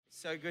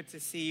So good to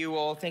see you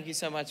all. Thank you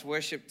so much,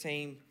 worship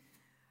team.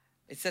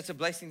 It's such a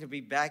blessing to be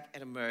back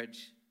at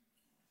Emerge.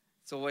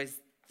 It's always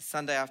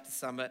Sunday after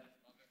Summit.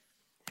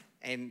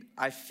 And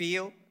I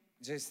feel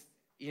just,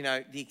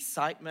 the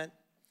excitement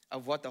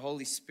of what the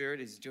Holy Spirit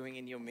is doing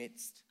in your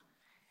midst.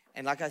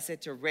 And like I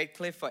said to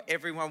Redcliffe, for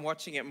everyone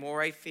watching at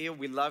Moray Field,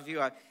 we love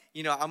you.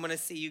 I'm going to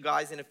see you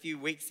guys in a few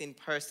weeks in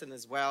person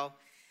as well.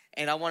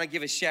 And I want to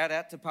give a shout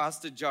out to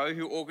Pastor Joe,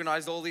 who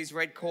organized all these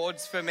red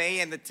cords for me,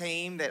 and the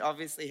team that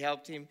obviously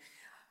helped him.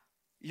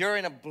 You're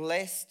in a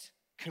blessed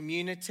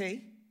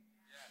community,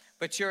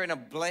 but you're in a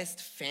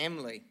blessed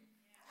family.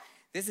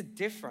 There's a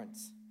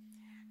difference.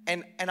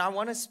 And I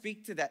want to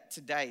speak to that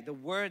today. The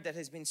word that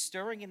has been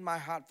stirring in my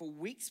heart for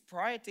weeks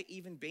prior to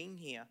even being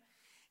here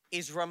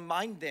is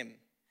remind them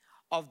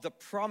of the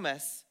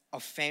promise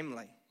of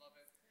family.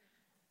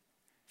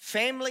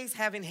 Families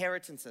have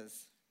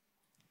inheritances.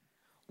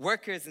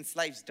 Workers and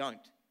slaves don't.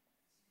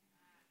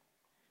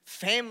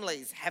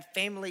 Families have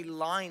family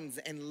lines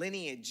and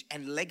lineage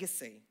and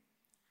legacy.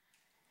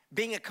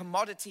 Being a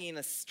commodity in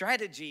a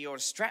strategy or a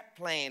strat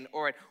plan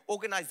or an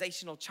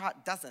organizational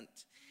chart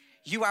doesn't.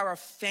 You are a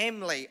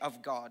family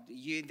of God.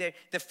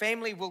 The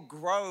family will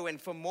grow,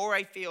 and for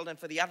Moray Field and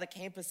for the other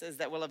campuses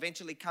that will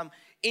eventually come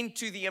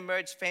into the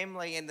Emerge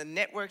family and the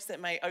networks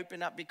that may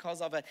open up because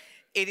of it,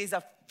 it is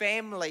a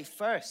family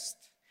first.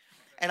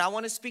 And I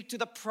want to speak to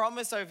the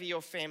promise over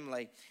your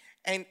family.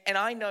 And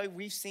I know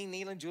we've seen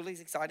Neil and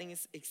Julie's exciting,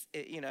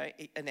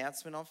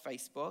 announcement on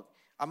Facebook.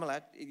 I'm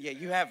allowed, yeah,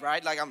 you have,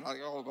 right? Like, I'm like,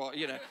 oh God,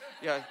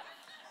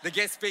 the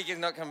guest speaker's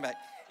not coming back.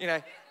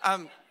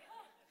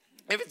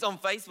 If it's on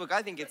Facebook,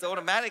 I think it's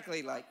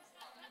automatically like,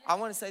 I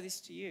want to say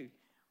this to you.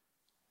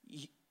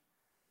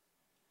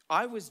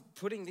 I was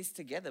putting this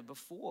together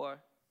before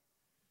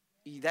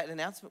that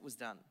announcement was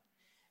done.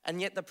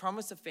 And yet the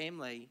promise of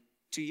family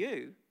to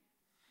you,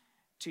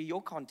 to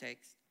your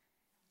context,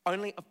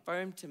 only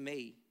affirmed to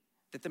me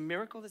that the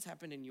miracle that's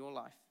happened in your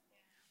life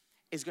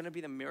is going to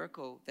be the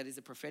miracle that is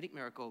a prophetic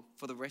miracle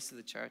for the rest of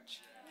the church.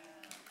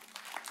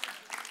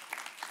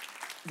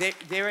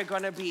 There are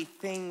going to be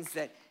things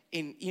that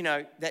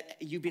that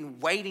you've been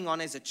waiting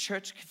on as a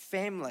church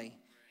family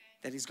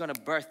that is going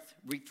to birth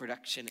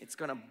reproduction. It's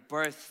going to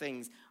birth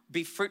things.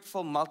 Be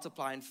fruitful,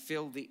 multiply, and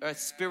fill the earth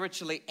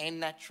spiritually and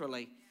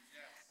naturally.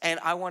 And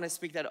I want to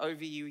speak that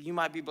over you. You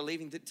might be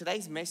believing that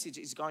today's message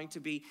is going to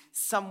be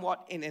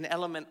somewhat in an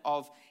element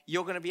of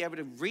you're going to be able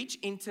to reach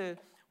into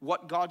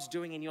what God's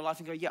doing in your life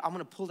and go, yeah, I'm going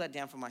to pull that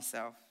down for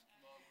myself.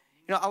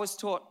 I was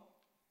taught,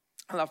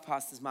 I love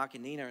Pastors Mark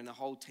and Nina and the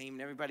whole team,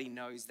 and everybody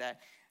knows that.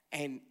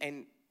 And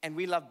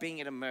we love being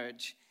at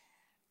Emerge.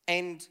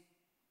 And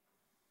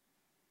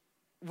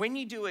when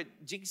you do a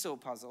jigsaw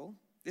puzzle,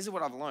 this is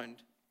what I've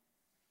learned,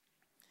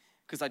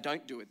 because I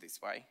don't do it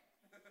this way,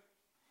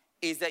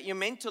 is that you're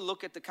meant to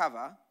look at the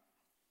cover,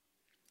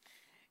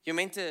 you're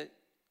meant to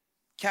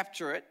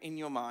capture it in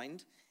your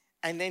mind,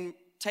 and then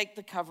take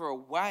the cover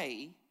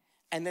away,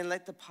 and then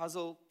let the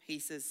puzzle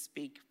pieces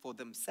speak for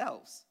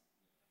themselves.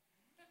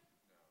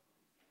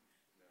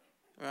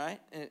 Right?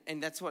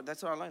 And that's what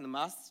I learned. The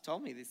master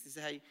told me this. This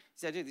is how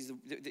I do this.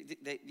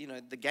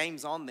 The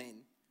game's on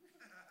then.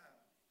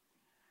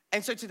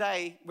 And so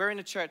today, we're in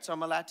a church, so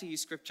I'm allowed to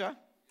use scripture.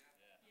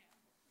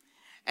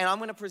 And I'm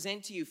going to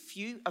present to you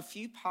a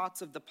few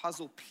parts of the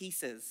puzzle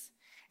pieces.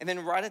 And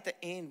then right at the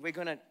end, we're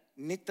going to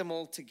knit them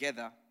all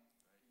together.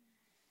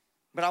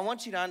 But I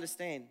want you to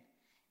understand,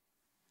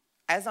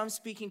 as I'm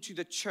speaking to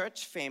the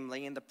church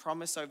family and the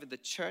promise over the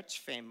church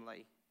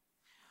family,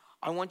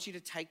 I want you to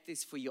take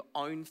this for your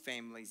own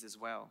families as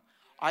well.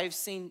 I have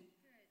seen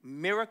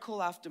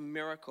miracle after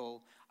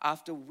miracle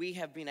after we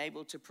have been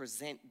able to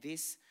present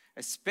this,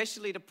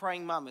 especially to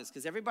praying mamas,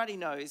 because everybody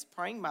knows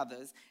praying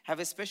mothers have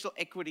a special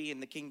equity in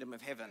the kingdom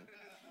of heaven.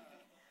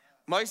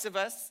 Most of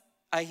us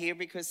are here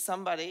because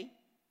somebody,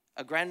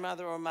 a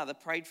grandmother or a mother,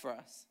 prayed for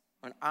us,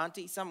 or an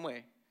auntie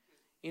somewhere.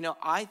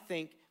 I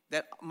think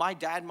that my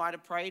dad might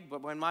have prayed,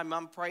 but when my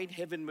mum prayed,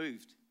 heaven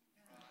moved.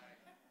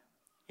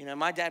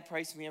 My dad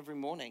prays for me every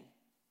morning.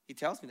 He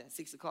tells me that,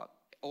 6 o'clock.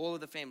 All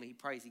of the family, he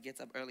prays. He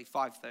gets up early,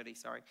 5:30,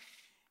 sorry.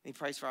 And he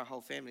prays for our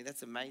whole family.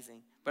 That's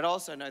amazing. But I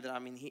also know that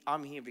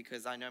I'm here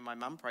because I know my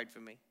mum prayed for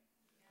me.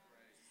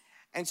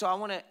 And so I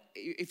want to,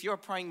 if you're a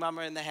praying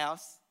mama in the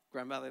house,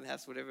 grandmother in the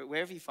house, whatever,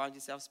 wherever you find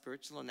yourself,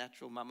 spiritual or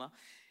natural mama,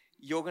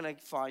 you're going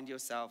to find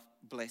yourself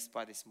blessed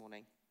by this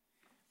morning.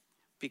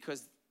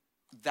 Because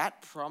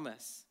that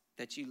promise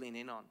that you lean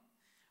in on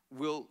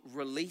will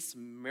release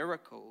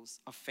miracles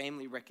of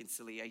family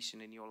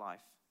reconciliation in your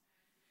life.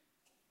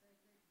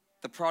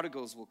 The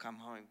prodigals will come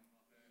home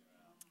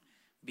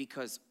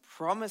because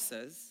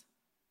promises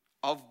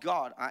of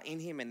God are in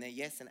him, and they're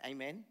yes and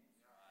amen.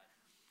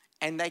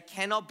 And they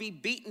cannot be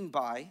beaten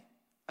by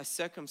a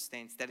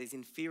circumstance that is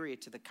inferior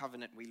to the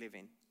covenant we live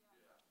in.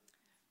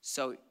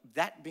 So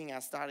that being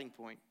our starting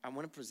point, I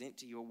want to present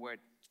to you a word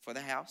for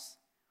the house,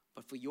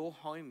 but for your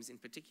homes in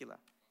particular.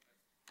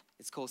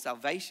 It's called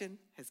salvation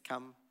has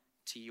come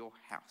to your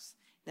house.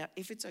 Now,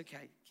 if it's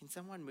okay, can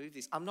someone move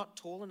this? I'm not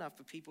tall enough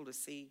for people to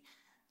see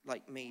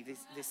like me.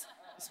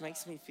 This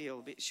makes me feel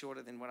a bit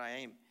shorter than what I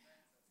am.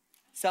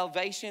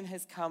 Salvation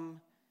has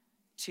come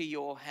to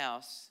your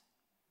house.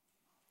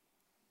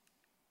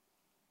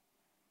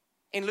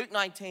 In Luke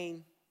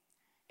 19,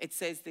 it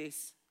says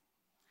this.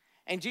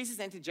 And Jesus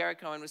entered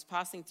Jericho and was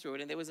passing through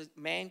it. And there was a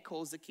man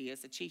called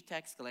Zacchaeus, a chief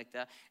tax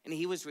collector, and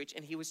he was rich,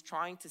 and he was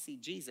trying to see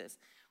Jesus.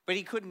 But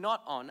he could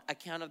not on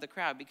account of the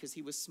crowd because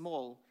he was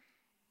small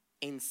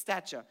in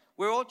stature.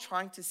 We're all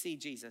trying to see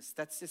Jesus.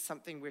 That's just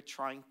something we're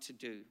trying to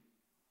do.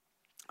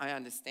 I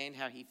understand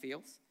how he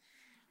feels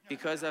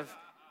because of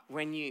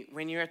when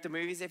you're at the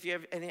movies. If you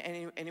have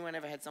anyone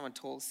ever had someone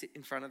tall sit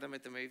in front of them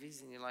at the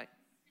movies, and you're like,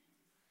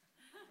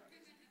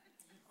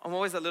 I'm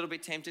always a little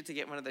bit tempted to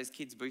get one of those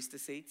kids' booster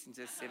seats and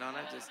just sit on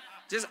it.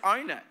 Just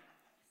own it.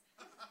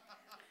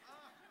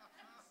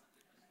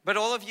 But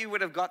all of you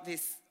would have got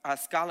this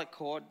scarlet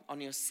cord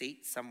on your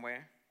seat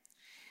somewhere.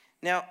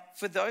 Now,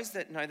 for those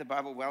that know the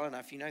Bible well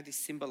enough, you know this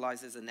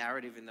symbolizes a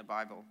narrative in the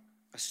Bible,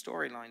 a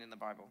storyline in the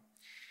Bible.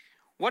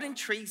 What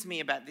intrigues me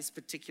about this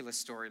particular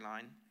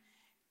storyline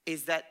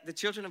is that the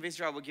children of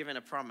Israel were given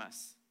a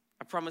promised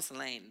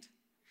land.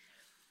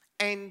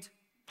 And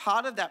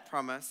part of that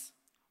promise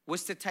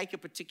was to take a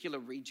particular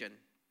region.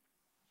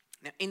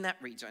 Now, in that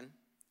region,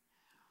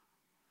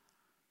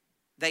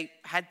 they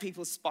had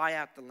people spy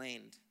out the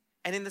land.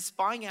 And in the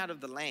spying out of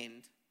the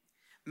land,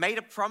 made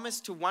a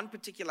promise to one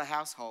particular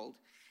household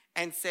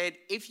and said,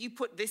 if you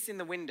put this in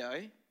the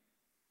window,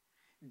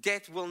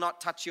 death will not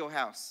touch your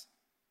house.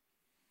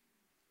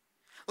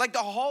 Like the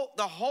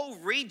whole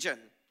region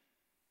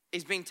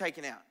is being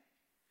taken out.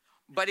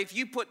 But if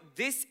you put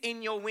this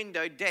in your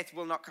window, death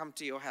will not come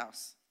to your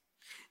house.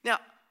 Now,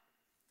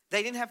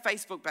 they didn't have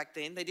Facebook back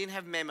then. They didn't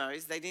have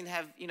memos. They didn't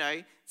have,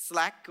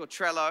 Slack or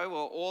Trello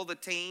or all the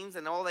teams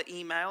and all the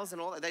emails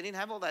and all that. They didn't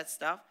have all that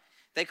stuff.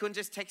 They couldn't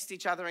just text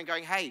each other and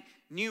going, hey,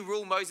 new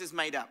rule Moses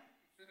made up.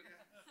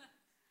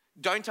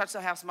 Don't touch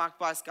the house marked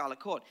by a scarlet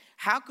cord.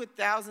 How could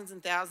thousands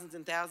and thousands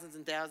and thousands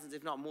and thousands,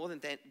 if not more than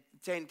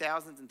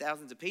 10,000s and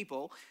thousands of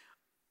people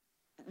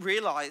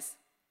realize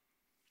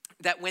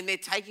that when they're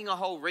taking a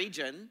whole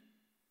region,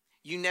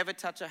 you never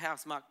touch a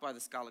house marked by the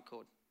scarlet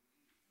cord?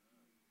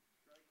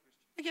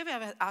 Like, have you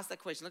ever asked that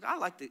question? Look, I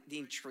like the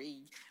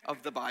intrigue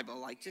of the Bible,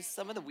 like just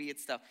some of the weird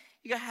stuff.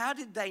 You go, how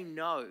did they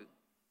know?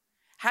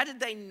 How did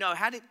they know?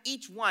 How did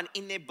each one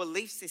in their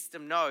belief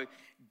system know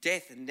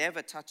death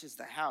never touches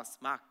the house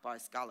marked by a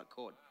scarlet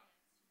cord?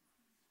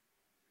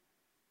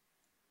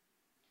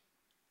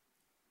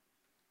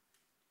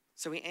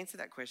 So we answer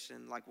that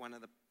question like one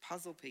of the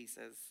puzzle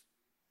pieces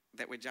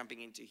that we're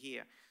jumping into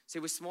here. So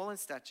he was small in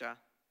stature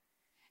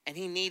and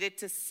he needed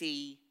to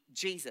see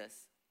Jesus.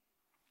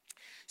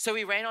 So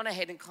he ran on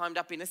ahead and climbed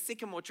up in a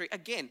sycamore tree.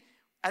 Again,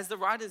 as the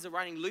writers are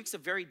writing, Luke's a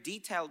very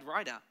detailed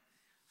writer.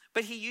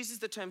 But he uses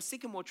the term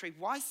sycamore tree.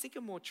 Why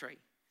sycamore tree?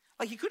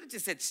 Like he could have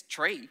just said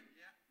tree.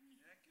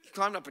 He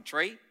climbed up a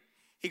tree.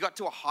 He got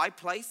to a high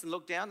place and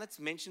looked down. That's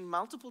mentioned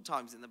multiple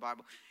times in the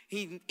Bible.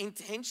 He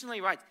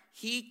intentionally writes,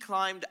 he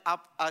climbed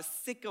up a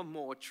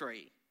sycamore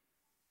tree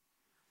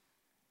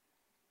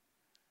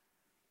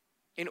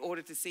in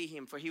order to see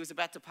him, for he was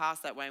about to pass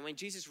that way. And when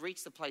Jesus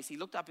reached the place, he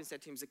looked up and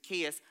said to him,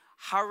 Zacchaeus,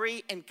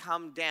 hurry and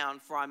come down,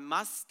 for I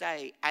must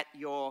stay at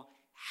your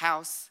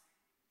house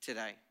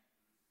today.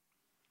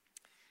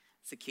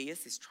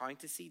 Zacchaeus is trying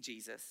to see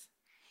Jesus.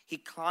 He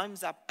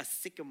climbs up a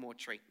sycamore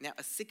tree. Now,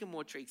 a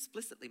sycamore tree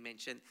explicitly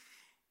mentioned,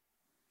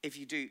 if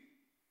you do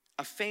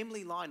a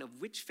family line of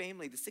which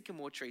family the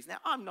sycamore trees. Now,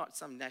 I'm not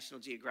some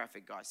National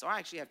Geographic guy, so I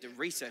actually have to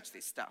research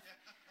this stuff.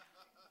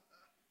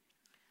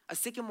 A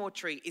sycamore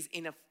tree is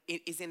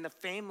in the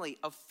family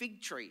of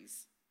fig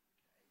trees.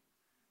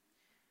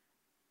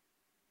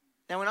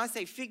 Now, when I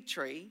say fig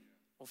tree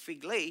or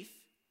fig leaf,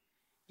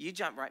 you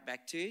jump right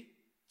back to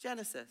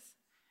Genesis.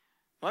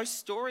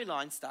 Most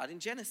storylines start in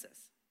Genesis.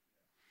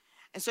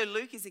 And so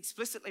Luke is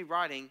explicitly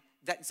writing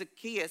that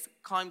Zacchaeus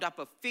climbed up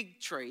a fig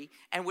tree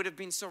and would have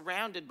been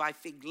surrounded by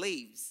fig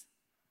leaves.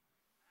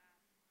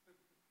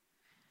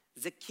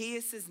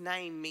 Zacchaeus'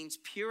 name means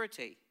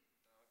purity.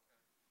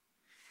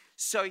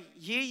 So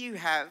here you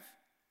have,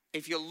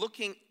 if you're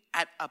looking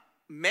at a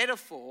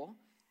metaphor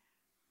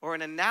or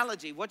an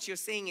analogy, what you're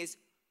seeing is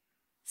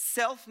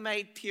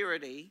self-made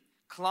purity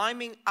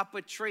climbing up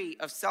a tree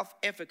of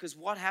self-effort. Because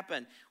what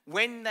happened?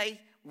 When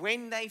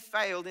they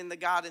failed in the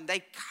garden,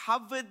 they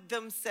covered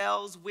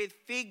themselves with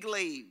fig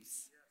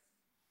leaves.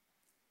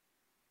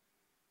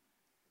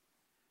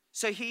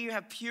 So here you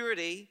have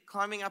purity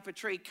climbing up a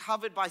tree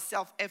covered by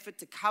self-effort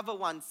to cover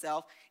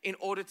oneself in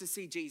order to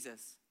see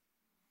Jesus.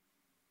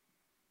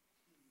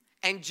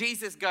 And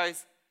Jesus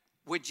goes,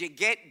 would you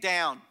get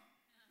down?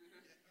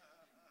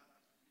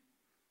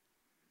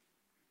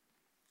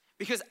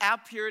 Because our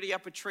purity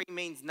up a tree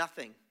means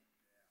nothing.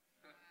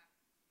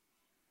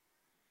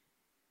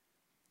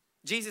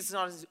 Jesus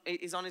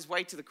is on his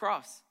way to the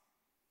cross.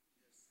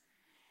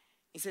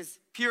 He says,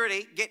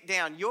 purity, get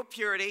down. Your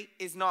purity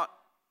is not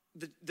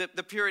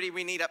the purity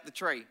we need up the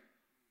tree.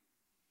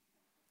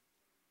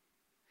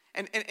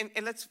 And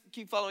let's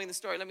keep following the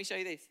story. Let me show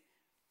you this.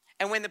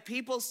 And when the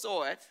people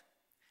saw it,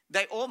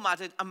 They all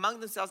muttered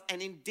among themselves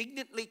and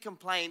indignantly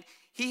complained,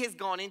 he has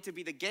gone in to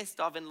be the guest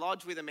of and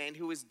lodge with a man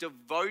who is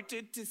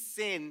devoted to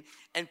sin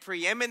and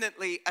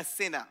preeminently a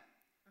sinner.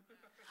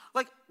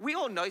 Like, we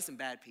all know some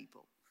bad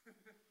people.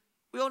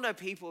 We all know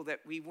people that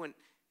we wouldn't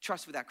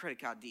trust with our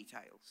credit card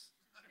details.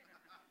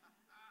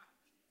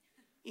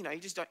 You know,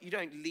 you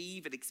don't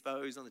leave it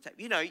exposed on the table.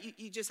 You know,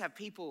 you just have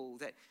people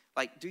that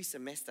like do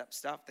some messed up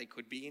stuff. They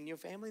could be in your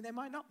family, they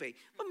might not be.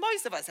 But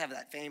most of us have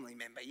that family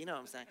member, you know what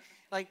I'm saying?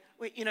 Like,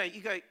 you know,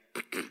 you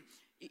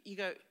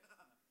go,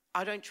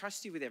 I don't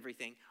trust you with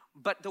everything.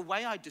 But the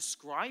way I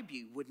describe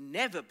you would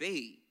never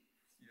be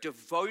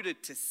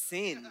devoted to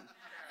sin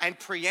and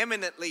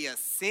preeminently a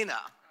sinner.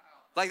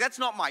 Like, that's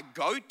not my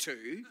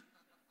go-to.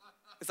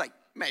 It's like,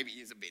 maybe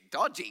he's a bit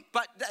dodgy.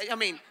 But, I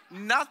mean,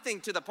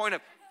 nothing to the point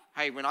of,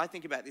 hey, when I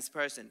think about this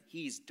person,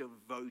 he's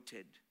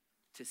devoted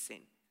to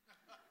sin.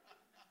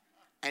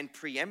 And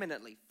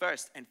preeminently,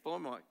 first and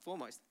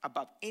foremost,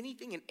 above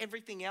anything and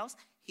everything else,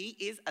 he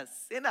is a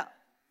sinner.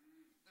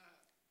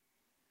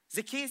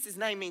 Zacchaeus'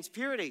 name means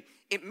purity.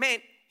 It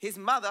meant his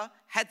mother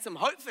had some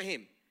hope for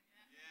him.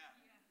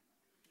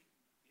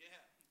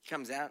 He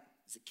comes out,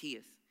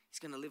 Zacchaeus. He's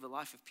going to live a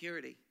life of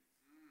purity.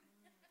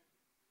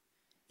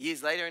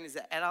 Years later, in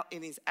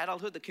his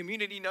adulthood, the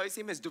community knows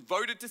him as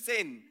devoted to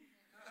sin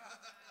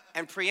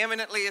and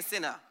preeminently a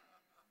sinner.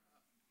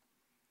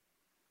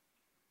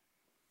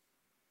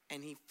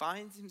 And he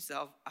finds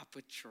himself up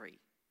a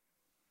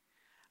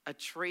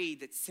tree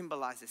that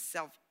symbolizes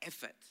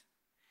self-effort,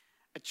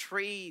 a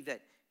tree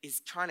that is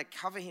trying to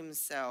cover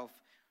himself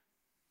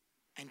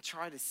and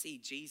try to see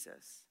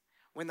Jesus.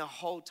 When the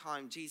whole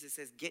time Jesus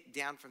says, get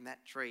down from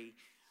that tree,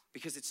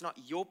 because it's not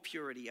your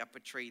purity up a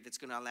tree that's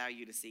going to allow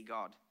you to see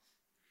God.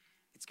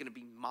 It's going to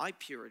be my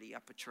purity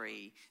up a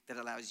tree that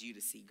allows you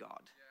to see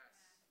God. Yes.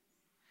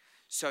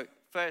 So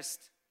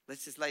first,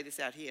 let's just lay this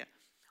out here.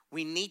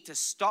 We need to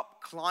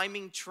stop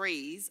climbing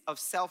trees of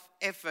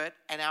self-effort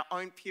and our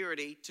own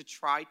purity to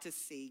try to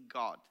see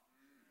God.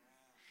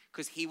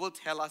 Because he will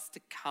tell us to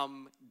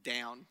come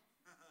down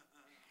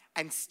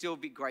and still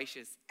be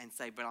gracious and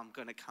say, but I'm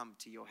going to come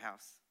to your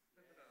house.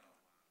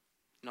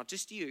 Not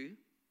just you,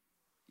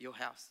 your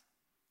house.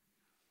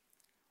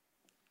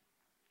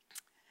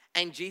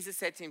 And Jesus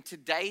said to him,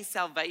 today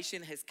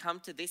salvation has come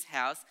to this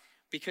house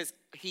because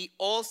he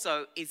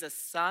also is a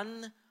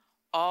son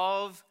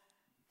of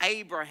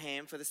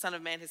Abraham. For the Son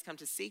of Man has come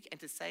to seek and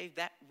to save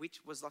that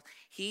which was lost.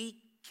 He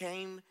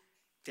came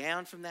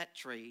down from that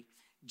tree.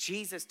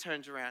 Jesus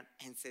turns around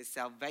and says,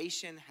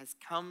 salvation has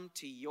come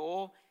to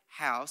your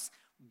house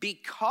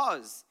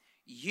because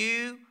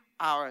you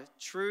are a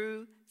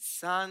true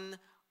son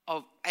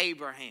of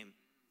Abraham.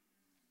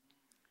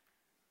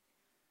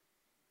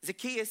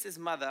 Zacchaeus'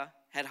 mother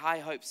had high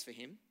hopes for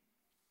him.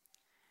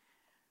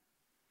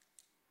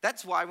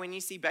 That's why when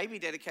you see baby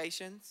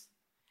dedications,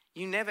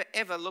 you never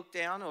ever look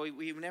down, or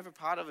we're never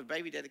part of a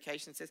baby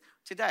dedication that says,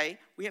 today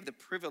we have the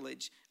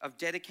privilege of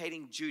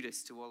dedicating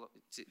Judas to all of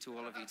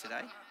you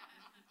today.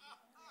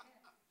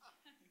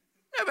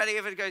 Nobody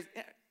ever goes,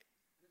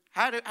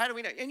 how do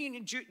we know? And you know,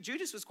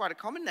 Judas was quite a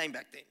common name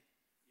back then.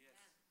 Yes.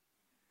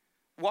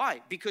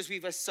 Why? Because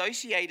we've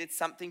associated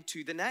something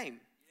to the name.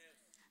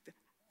 Yes.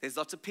 There's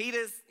lots of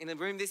Peters in a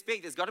room this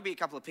big. There's got to be a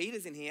couple of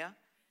Peters in here.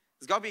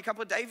 There's got to be a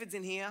couple of Davids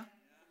in here. Yeah.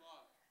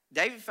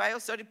 David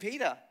failed, so did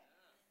Peter. Yeah.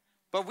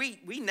 But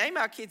we name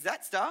our kids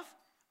that stuff,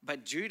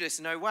 but Judas,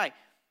 no way.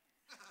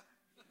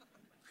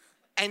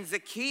 And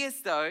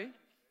Zacchaeus, though,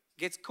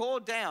 gets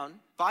called down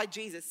by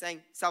Jesus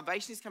saying,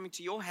 salvation is coming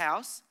to your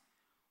house.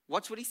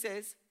 Watch what he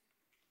says.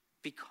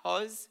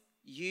 Because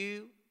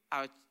you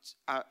are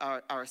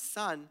a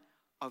son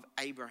of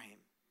Abraham.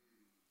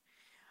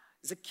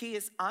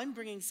 Zacchaeus, I'm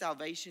bringing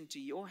salvation to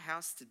your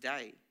house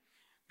today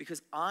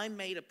because I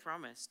made a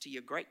promise to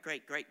your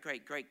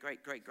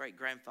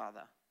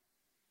great-great-great-great-great-great-great-grandfather.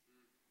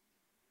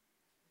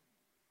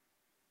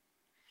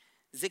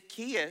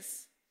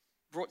 Zacchaeus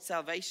brought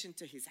salvation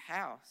to his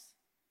house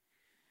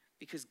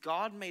because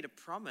God made a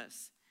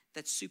promise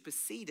that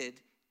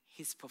superseded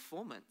his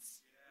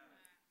performance.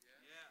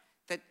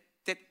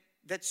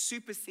 That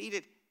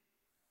superseded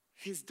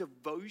his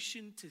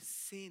devotion to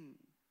sin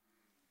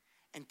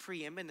and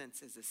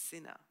preeminence as a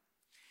sinner.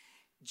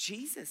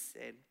 Jesus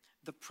said,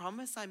 the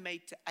promise I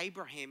made to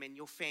Abraham and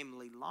your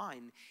family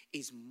line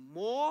is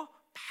more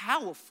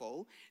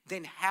powerful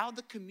than how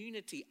the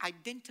community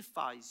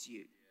identifies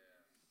you.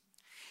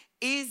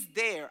 Is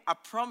there a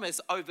promise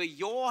over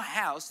your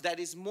house that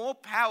is more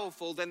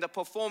powerful than the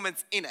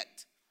performance in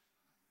it?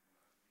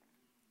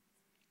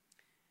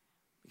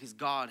 Because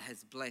God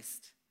has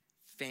blessed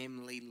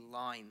family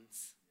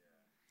lines.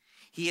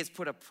 He has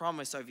put a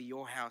promise over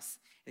your house.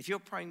 If you're a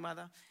praying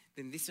mother,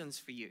 then this one's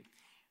for you.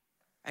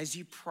 As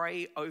you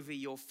pray over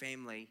your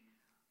family,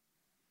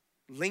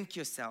 link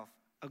yourself,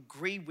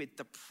 agree with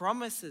the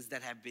promises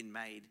that have been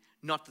made,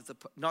 not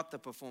the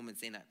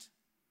performance in it.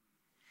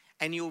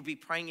 And you will be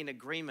praying in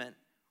agreement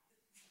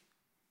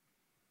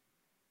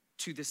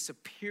to the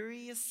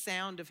superior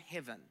sound of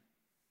heaven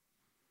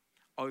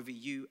over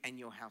you and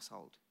your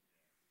household.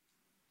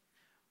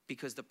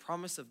 because the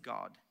promise of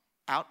God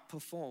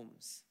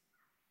outperforms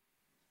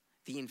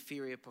the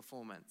inferior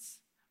performance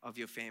of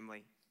your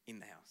family in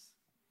the house.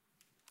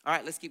 All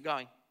right, let's keep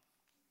going.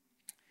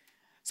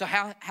 So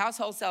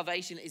household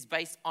salvation is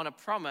based on a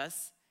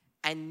promise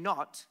and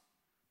not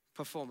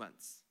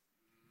performance.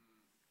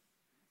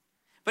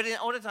 But in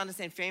order to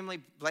understand family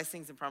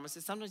blessings and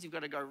promises, sometimes you've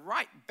got to go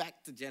right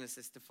back to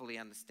Genesis to fully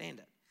understand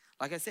it.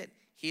 Like I said,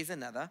 here's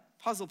another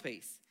puzzle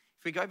piece.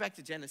 If we go back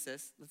to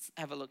Genesis, let's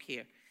have a look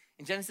here.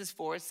 In Genesis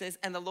 4, it says,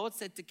 "And the Lord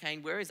said to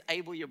Cain, 'Where is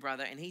Abel your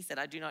brother?' And he said,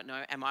 'I do not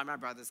know. Am I my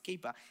brother's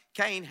keeper?'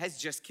 Cain has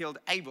just killed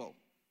Abel.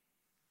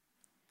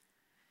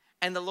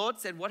 And the Lord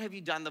said, 'What have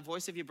you done? The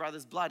voice of your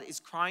brother's blood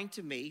is crying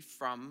to me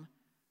from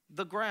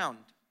the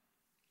ground.'"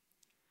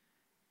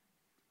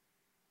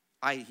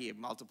 I hear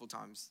multiple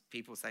times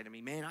people say to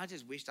me, "Man, I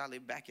just wished I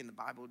lived back in the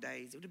Bible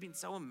days. It would have been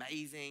so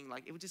amazing.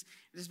 Like, it would just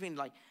been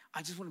like,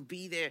 I just want to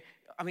be there."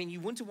 I mean, you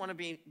wouldn't want to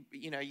be,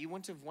 you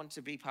wouldn't have wanted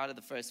to be part of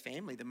the first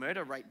family. The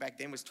murder rate back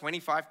then was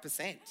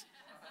 25%.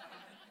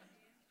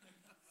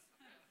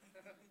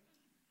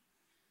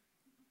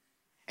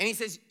 And he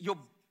says, "Your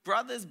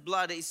brother's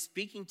blood is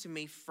speaking to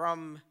me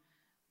from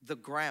the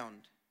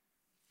ground."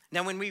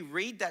 Now, when we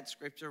read that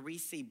scripture, we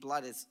see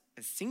blood as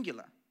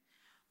singular.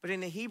 But in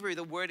the Hebrew,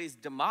 the word is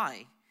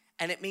damai,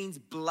 and it means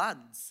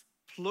bloods,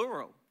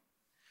 plural.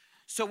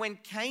 So when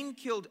Cain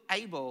killed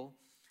Abel,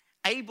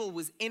 Abel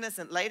was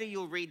innocent. Later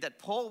you'll read that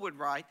Paul would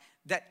write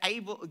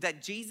that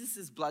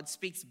Jesus' blood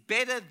speaks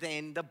better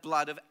than the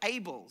blood of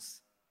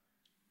Abel's.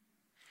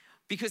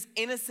 Because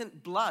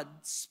innocent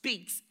blood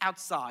speaks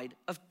outside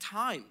of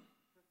time.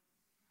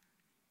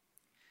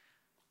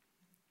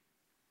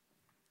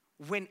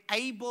 When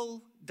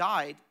Abel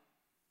died,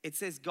 it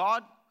says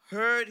God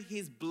heard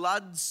his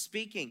blood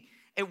speaking.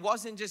 It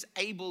wasn't just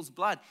Abel's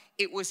blood.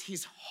 It was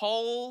his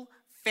whole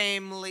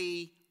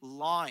family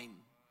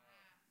line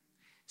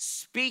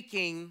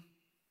speaking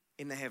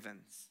in the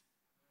heavens.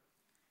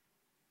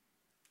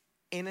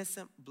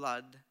 Innocent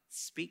blood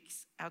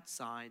speaks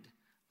outside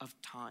of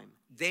time.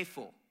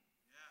 Therefore,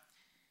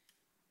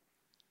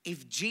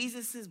 if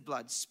Jesus'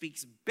 blood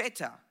speaks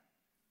better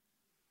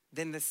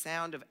than the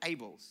sound of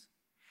Abel's,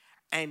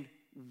 and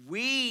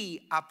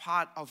we are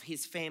part of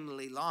his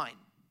family line,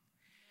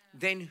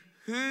 then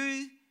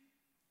who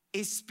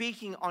is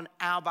speaking on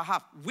our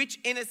behalf? Which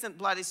innocent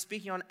blood is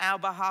speaking on our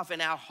behalf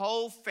and our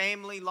whole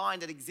family line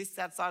that exists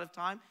outside of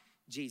time?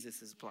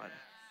 Jesus' blood.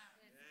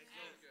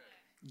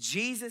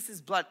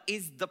 Jesus' blood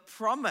is the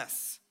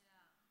promise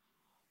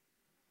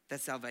that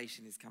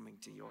salvation is coming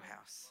to your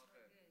house.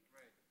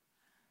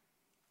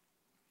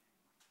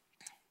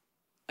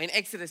 In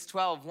Exodus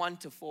 12,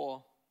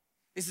 1-4,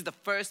 this is the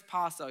first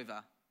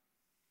Passover.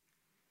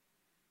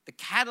 The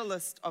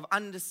catalyst of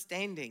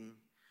understanding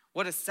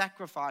what a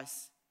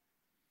sacrifice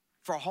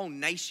for a whole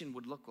nation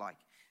would look like.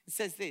 It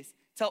says this: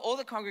 "Tell all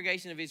the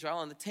congregation of Israel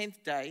on the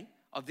 10th day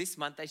of this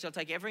month, they shall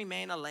take every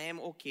man a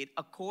lamb or kid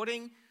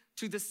according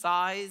to the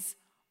size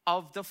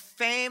of the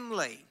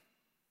family."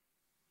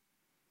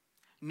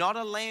 Not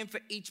a lamb for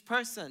each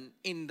person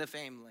in the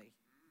family.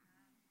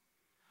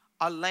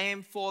 A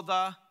lamb for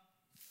the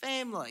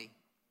family,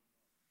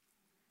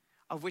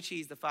 of which he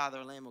is the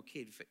father, a lamb or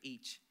kid for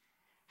each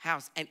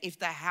house. And if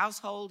the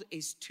household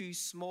is too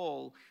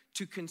small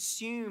to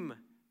consume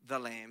the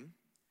lamb,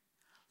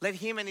 let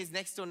him and his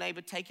next door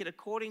neighbor take it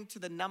according to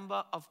the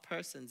number of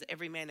persons.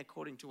 Every man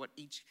according to what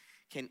each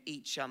can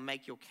eat shall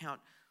make your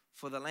count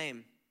for the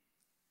lamb.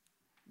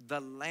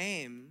 The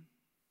lamb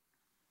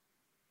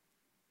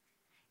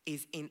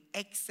is in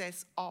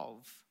excess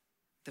of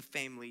the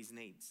family's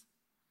needs.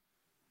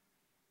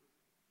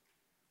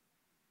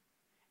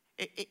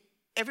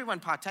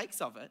 Everyone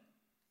partakes of it.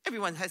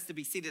 Everyone has to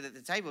be seated at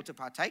the table to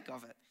partake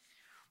of it.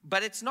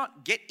 But it's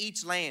not get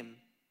each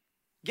lamb.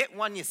 Get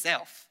one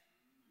yourself.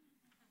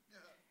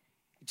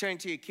 You turn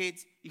to your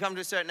kids, you come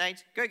to a certain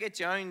age, go get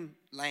your own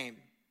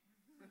lamb.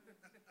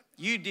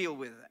 You deal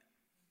with it.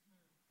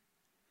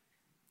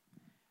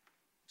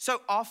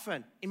 So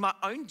often, in my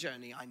own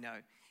journey, I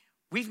know,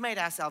 we've made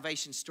our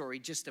salvation story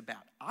just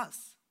about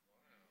us.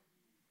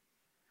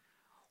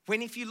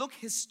 When if you look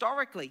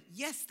historically,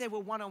 yes, there were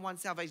one-on-one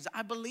salvations.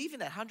 I believe in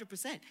that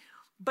 100%.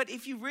 But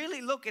if you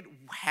really look at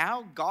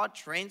how God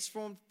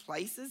transformed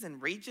places and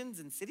regions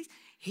and cities,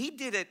 he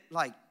did it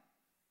like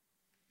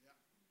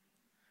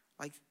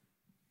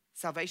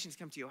salvation's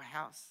come to your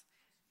house.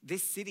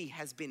 This city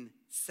has been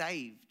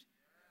saved.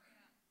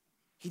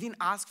 He didn't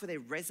ask for their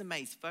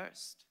resumes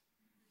first.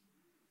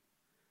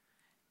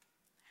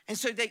 And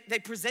so they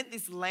present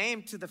this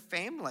lamb to the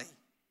family.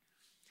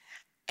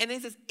 And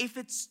it says,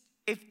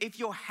 if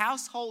your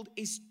household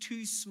is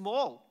too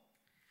small,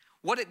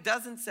 what it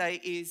doesn't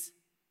say is,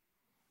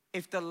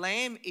 if the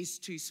lamb is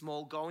too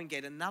small, go and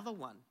get another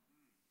one.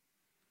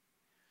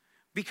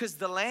 Because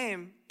the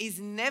lamb is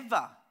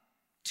never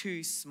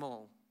too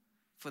small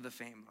for the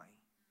family.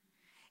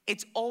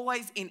 It's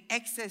always in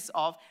excess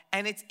of,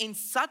 and it's in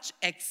such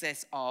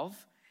excess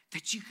of,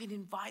 that you can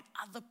invite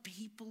other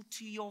people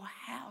to your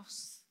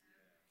house.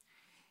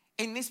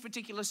 In this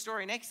particular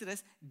story in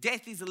Exodus,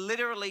 death is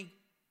literally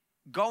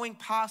going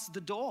past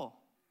the door.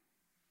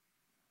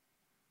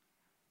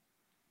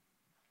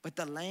 But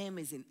the lamb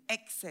is in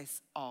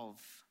excess of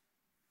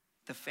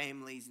the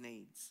family's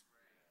needs.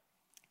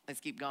 Let's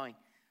keep going.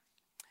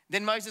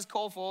 Then Moses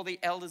called for all the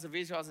elders of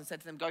Israel and said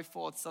to them, go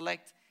forth,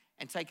 select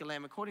and take a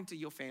lamb according to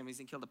your families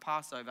and kill the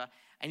Passover.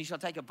 And you shall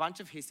take a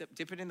bunch of hyssop,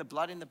 dip it in the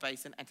blood in the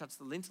basin, and touch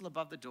the lintel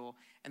above the door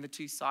and the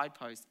 2 side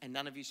posts. And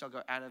none of you shall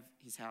go out of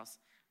his house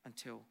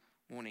until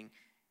morning.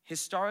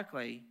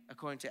 Historically,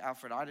 according to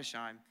Alfred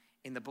Edersheim,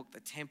 in the book The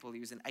Temple, he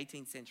was an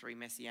 18th century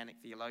Messianic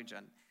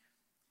theologian.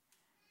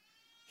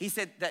 He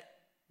said that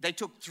they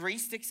took 3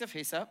 sticks of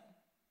hyssop.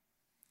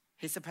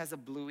 Hyssop has a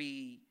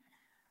bluey,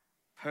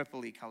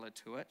 purpley color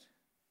to it.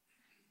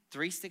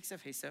 3 sticks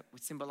of hyssop,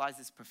 which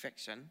symbolizes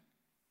perfection.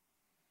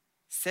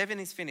 7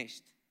 is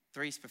finished.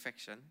 3 is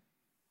perfection.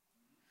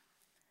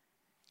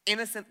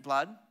 Innocent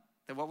blood,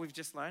 that what we've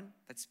just learned,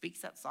 that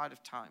speaks outside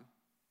of time.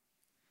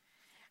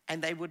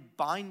 And they would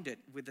bind it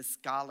with a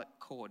scarlet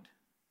cord.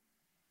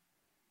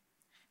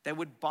 They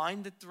would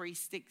bind the 3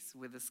 sticks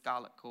with a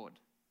scarlet cord.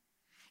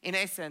 In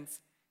essence,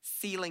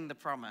 sealing the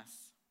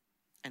promise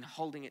and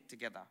holding it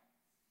together.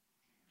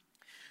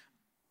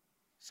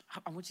 So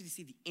I want you to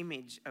see the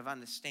image of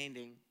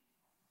understanding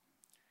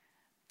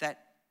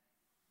that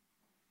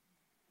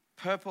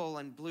purple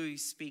and blue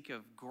speak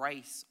of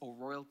grace or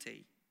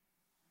royalty.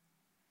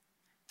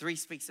 3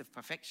 speaks of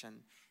perfection.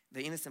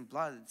 The innocent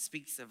blood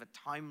speaks of a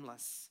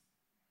timeless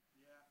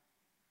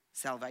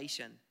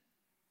salvation.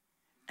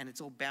 And it's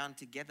all bound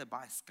together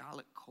by a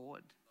scarlet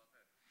cord.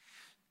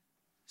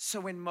 So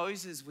when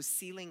Moses was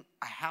sealing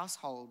a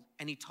household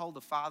and he told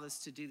the fathers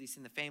to do this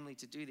and the family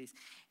to do this,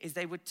 is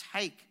they would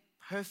take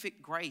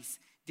perfect grace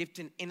dipped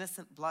in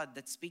innocent blood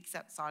that speaks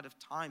outside of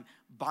time,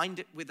 bind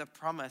it with a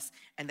promise,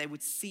 and they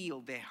would seal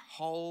their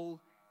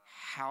whole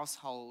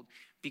household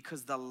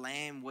because the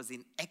lamb was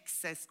in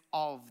excess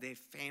of their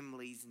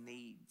family's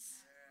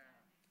needs.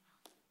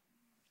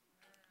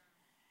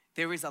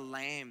 There is a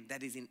lamb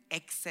that is in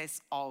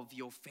excess of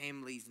your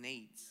family's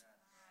needs.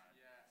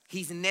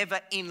 He's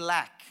never in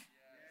lack.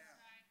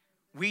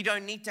 We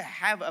don't need to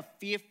have a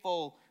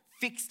fearful,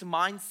 fixed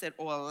mindset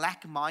or a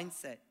lack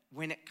mindset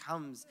when it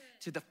comes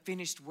to the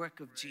finished work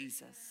of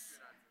Jesus.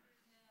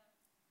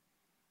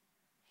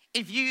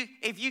 If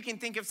you can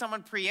think of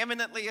someone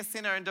preeminently a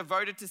sinner and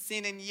devoted to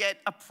sin, and yet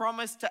a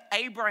promise to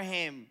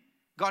Abraham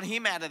got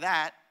him out of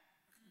that,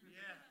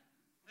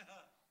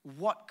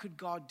 what could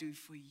God do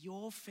for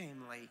your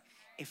family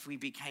if we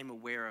became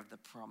aware of the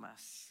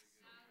promise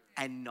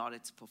and not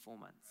its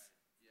performance?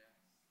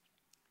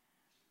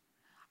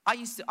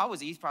 I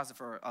was a youth pastor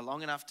for a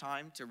long enough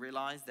time to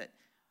realize that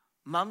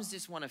mums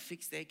just want to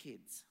fix their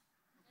kids.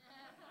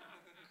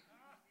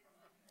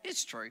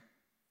 It's true.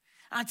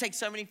 I take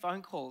so many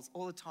phone calls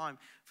all the time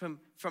from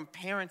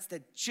parents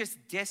that just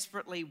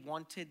desperately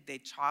wanted their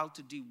child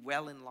to do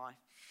well in life.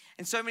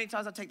 And so many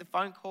times I take the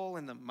phone call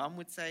and the mum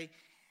would say,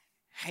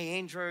 hey,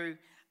 Andrew,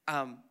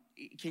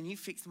 can you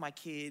fix my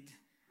kid?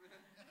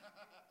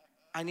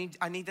 I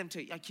need them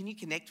to, can you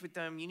connect with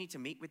them? You need to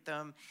meet with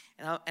them.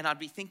 And I'd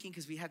be thinking,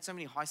 because we had so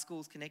many high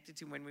schools connected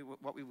to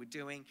what we were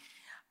doing.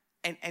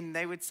 And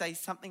they would say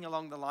something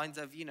along the lines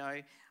of,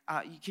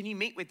 can you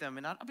meet with them?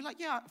 And I'd be like,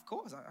 yeah, of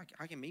course,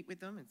 I can meet with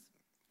them.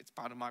 It's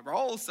part of my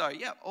role, so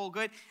yeah, all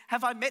good.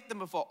 Have I met them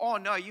before? Oh,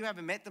 no, you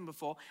haven't met them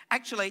before.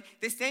 Actually,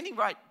 they're standing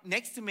right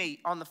next to me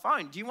on the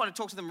phone. Do you want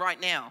to talk to them right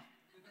now?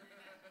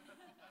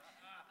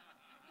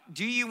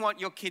 Do you want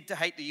your kid to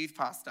hate the youth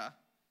pastor?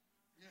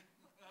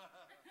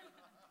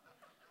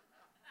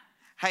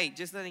 Hey,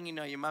 just letting you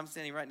know, your mum's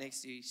standing right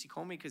next to you. She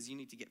called me because you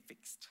need to get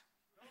fixed.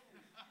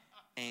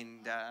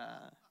 And,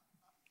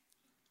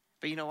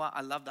 but you know what?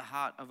 I love the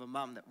heart of a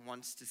mum that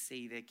wants to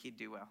see their kid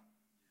do well.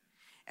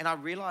 And I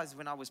realized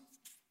when I was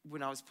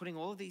putting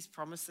all of these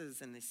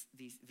promises and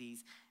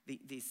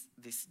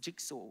this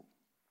jigsaw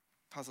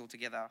puzzle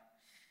together,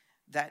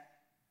 that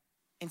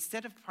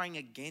instead of praying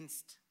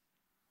against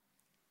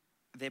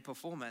their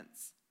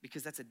performance,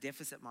 because that's a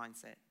deficit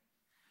mindset,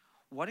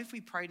 what if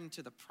we prayed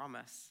into the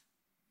promise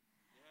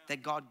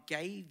that God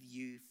gave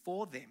you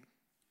for them?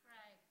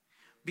 Right.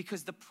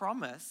 Because the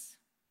promise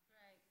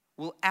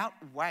will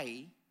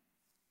outweigh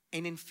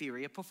an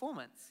inferior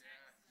performance.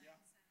 Yeah.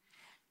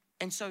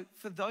 And so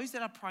for those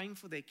that are praying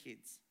for their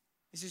kids,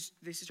 this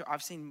is true.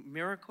 I've seen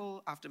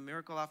miracle after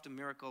miracle after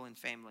miracle in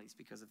families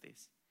because of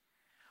this.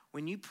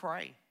 When you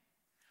pray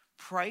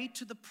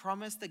to the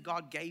promise that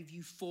God gave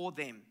you for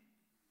them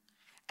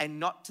and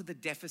not to the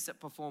deficit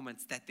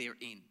performance that they're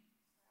in.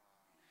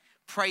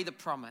 Pray the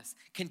promise.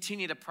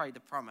 Continue to pray the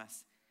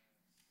promise.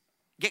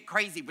 Get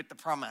crazy with the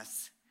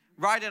promise.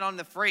 Write it on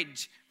the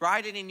fridge.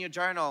 Write it in your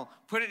journal.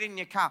 Put it in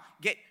your car.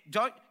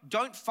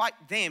 Don't fight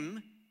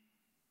them.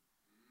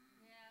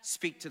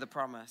 Speak to the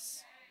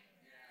promise.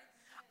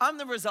 I'm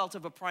the result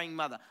of a praying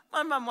mother.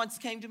 My mum once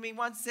came to me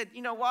and said,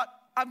 you know what?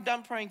 I'm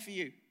done praying for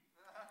you.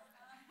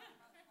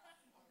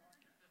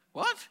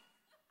 What?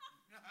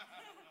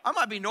 I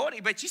might be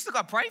naughty, but you still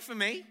got to pray for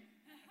me.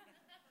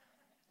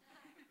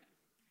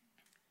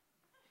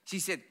 She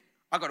said,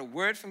 I got a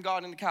word from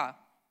God in the car.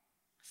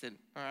 I said,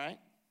 all right.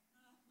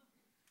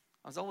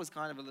 I was always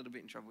kind of a little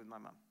bit in trouble with my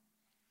mum.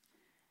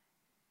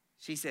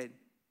 She said,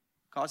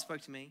 God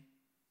spoke to me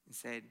and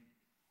said,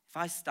 if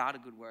I start a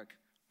good work,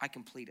 I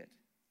complete it.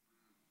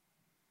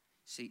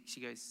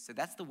 She goes, so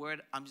that's the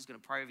word. I'm just going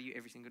to pray over you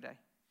every single day.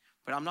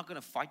 But I'm not going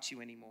to fight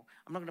you anymore.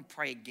 I'm not going to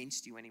pray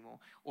against you anymore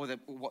or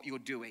what you're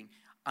doing.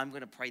 I'm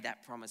going to pray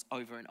that promise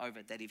over and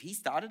over that if he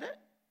started it,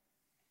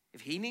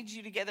 if he needs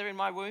you together in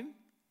my womb,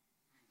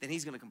 then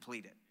he's going to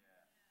complete it.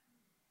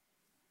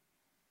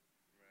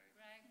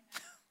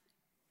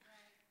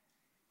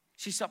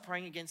 She stopped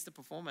praying against the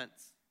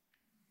performance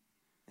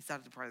and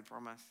started to pray the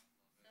promise.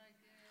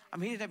 I'm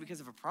here today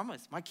because of a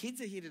promise. My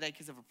kids are here today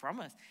because of a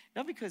promise.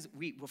 Not because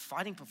we were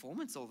fighting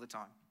performance all the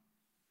time.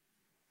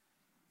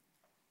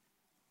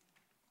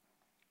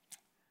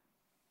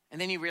 And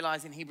then you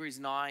realize in Hebrews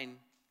 9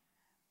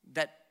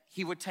 that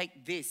he would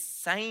take this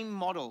same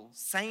model,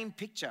 same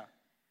picture.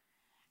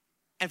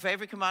 And for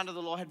every command of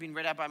the law had been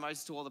read out by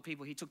Moses to all the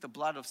people, he took the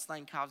blood of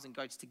slain calves and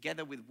goats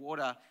together with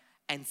water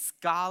and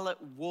scarlet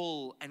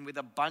wool and with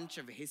a bunch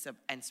of hyssop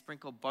and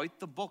sprinkled both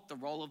the book, the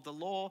roll of the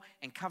law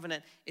and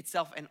covenant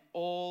itself and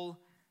all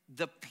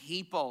the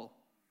people.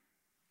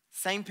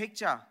 Same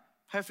picture.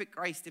 Perfect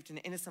grace dipped in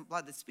innocent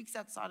blood that speaks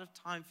outside of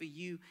time for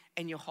you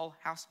and your whole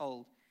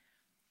household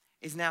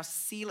is now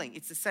sealing.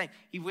 It's the same.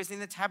 He was in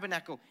the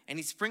tabernacle and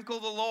he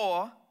sprinkled the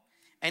law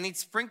and he'd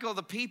sprinkle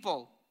the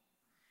people.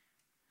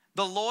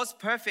 The law's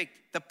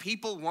perfect. The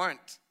people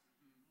weren't.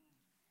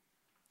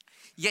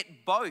 Yet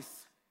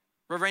both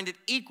were rendered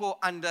equal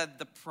under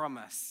the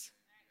promise.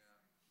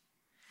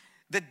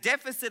 The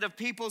deficit of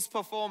people's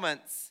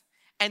performance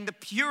and the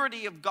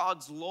purity of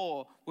God's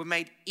law were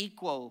made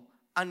equal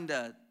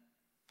under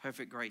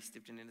perfect grace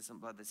dipped in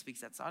innocent blood that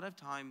speaks outside of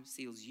time,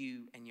 seals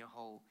you and your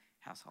whole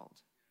household.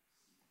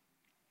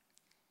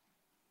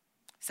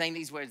 Saying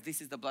these words, this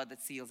is the blood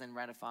that seals and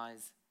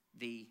ratifies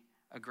the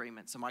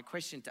agreement. So my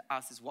question to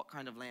us is, what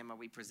kind of lamb are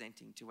we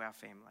presenting to our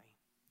family?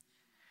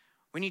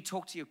 When you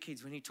talk to your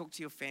kids, when you talk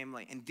to your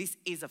family, and this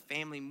is a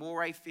family,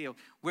 Moray Field,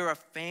 we're a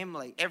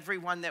family.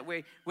 Everyone that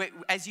we're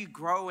as you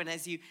grow and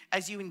as you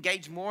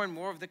engage more and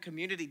more of the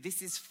community,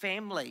 this is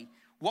family.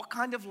 What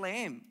kind of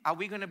lamb are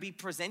we going to be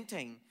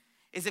presenting?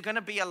 Is it going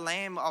to be a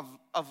lamb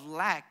of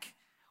lack,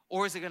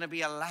 or is it going to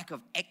be a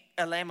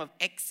lamb of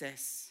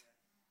excess?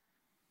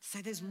 So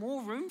there's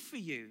more room for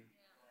you.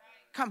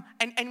 Come,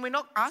 and we're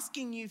not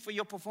asking you for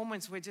your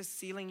performance. We're just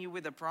sealing you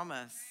with a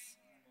promise.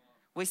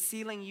 We're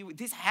sealing you.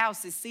 This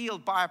house is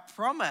sealed by a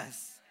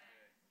promise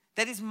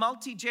that is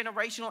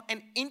multi-generational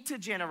and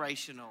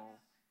intergenerational.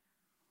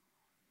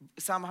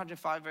 Psalm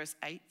 105 verse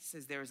 8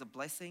 says there is a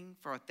blessing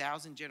for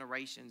 1,000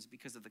 generations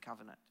because of the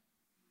covenant.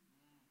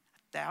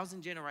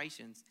 1,000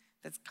 generations.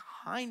 That's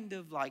kind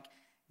of like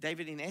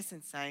David in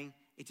essence saying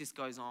it just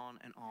goes on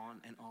and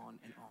on and on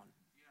and on.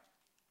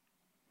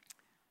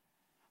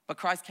 But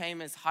Christ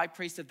came as high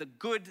priest of the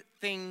good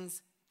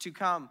things to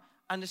come.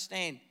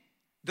 Understand,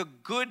 the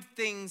good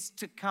things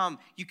to come.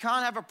 You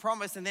can't have a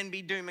promise and then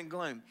be doom and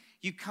gloom.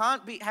 You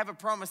can't have a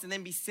promise and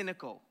then be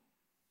cynical.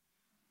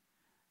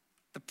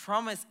 The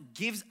promise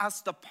gives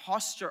us the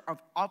posture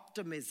of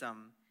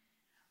optimism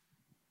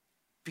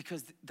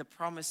because the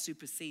promise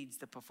supersedes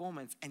the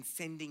performance and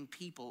sending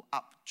people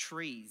up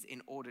trees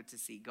in order to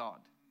see God.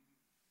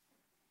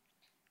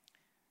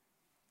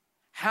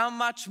 How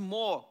much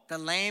more the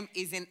Lamb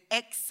is in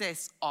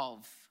excess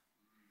of.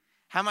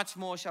 How much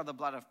more shall the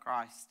blood of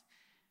Christ,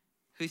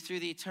 who through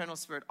the eternal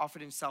Spirit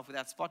offered himself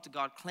without spot to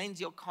God, cleanse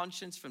your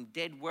conscience from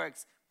dead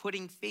works,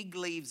 putting fig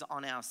leaves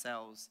on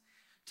ourselves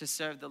to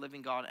serve the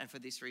living God. And for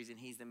this reason,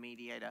 he's the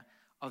mediator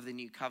of the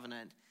new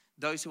covenant.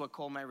 Those who are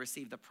called may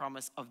receive the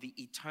promise of the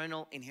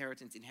eternal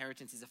inheritance.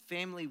 Inheritance is a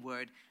family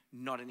word,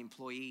 not an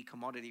employee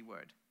commodity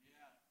word.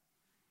 Yeah.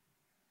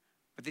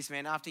 But this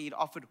man, after he'd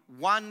offered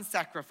one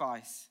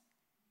sacrifice,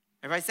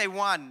 everybody say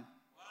one.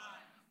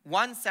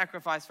 One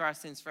sacrifice for our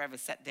sins forever,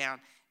 sat down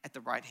at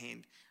the right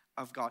hand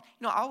of God.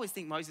 You know, I always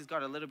think Moses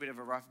got a little bit of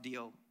a rough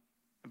deal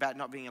about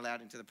not being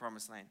allowed into the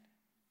promised land.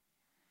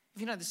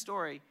 If you know the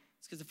story,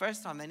 it's because the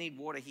first time they need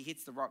water, he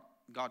hits the rock.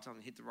 God tells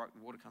him to hit the rock, the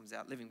water comes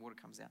out, living water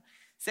comes out.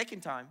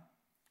 Second time,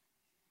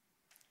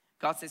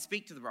 God says,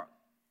 speak to the rock.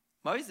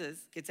 Moses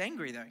gets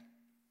angry though.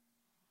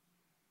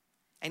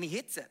 And he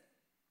hits it.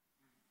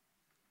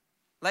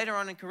 Later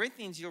on in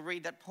Corinthians, you'll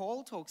read that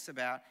Paul talks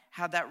about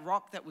how that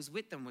rock that was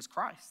with them was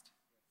Christ.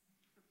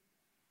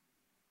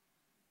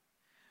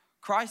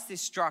 Christ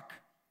is struck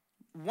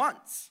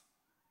once.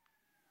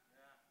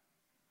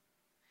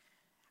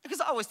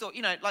 Because I always thought,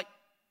 you know, like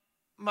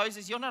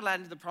Moses, you're not allowed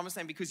into the promised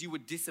land because you were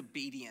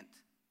disobedient.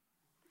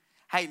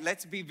 Hey,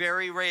 let's be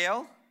very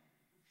real.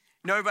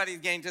 Nobody's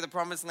getting to the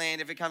promised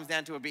land if it comes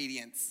down to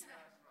obedience.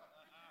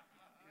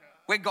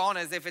 We're gone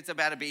as if it's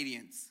about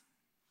obedience.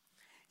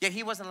 Yet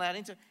he wasn't allowed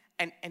into it.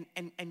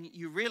 And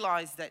you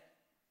realize that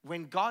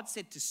when God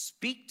said to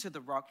speak to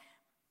the rock,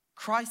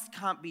 Christ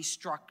can't be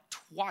struck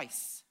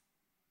twice,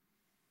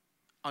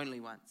 only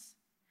once.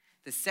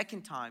 The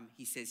second time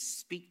he says,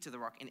 speak to the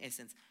rock, in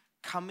essence,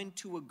 come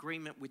into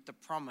agreement with the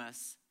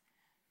promise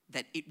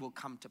that it will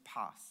come to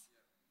pass.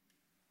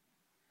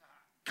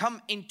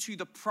 Come into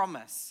the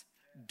promise.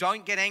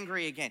 Don't get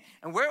angry again.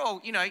 And we're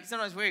all,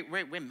 sometimes we're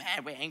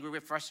mad, we're angry,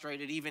 we're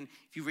frustrated. Even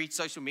if you read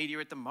social media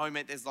at the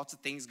moment, there's lots of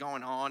things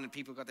going on and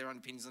people got their own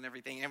opinions on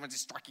everything. Everyone's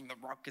just striking the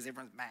rock because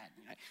everyone's mad.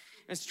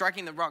 And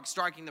striking the rock.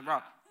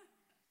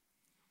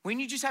 When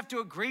you just have to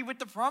agree with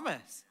the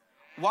promise.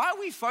 Why are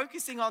we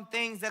focusing on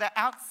things that are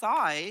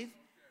outside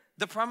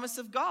the promise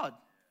of God?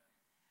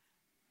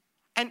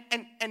 And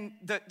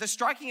the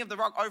striking of the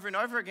rock over and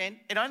over again,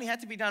 it only had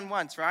to be done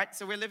once, right?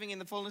 So we're living in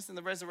the fullness and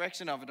the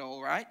resurrection of it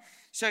all, right?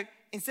 So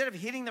instead of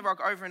hitting the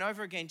rock over and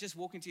over again, just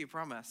walk into your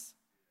promise.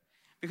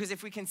 Because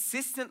if we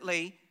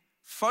consistently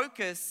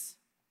focus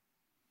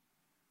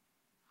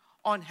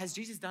on, has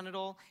Jesus done it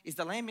all? Is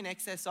the lamb in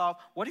excess of?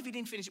 What if he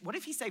didn't finish? What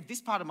if he saved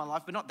this part of my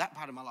life, but not that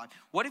part of my life?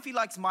 What if he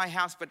likes my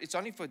house, but it's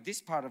only for this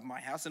part of my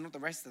house and not the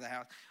rest of the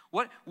house?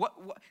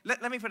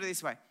 Let me put it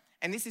this way.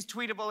 And this is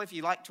tweetable if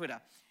you like Twitter.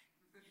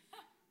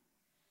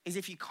 Is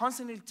if you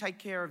constantly take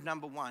care of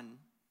number one,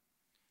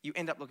 you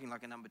end up looking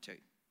like a number two.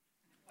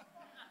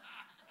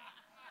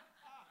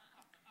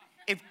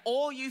 If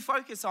all you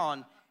focus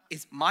on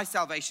is my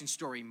salvation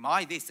story,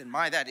 my this and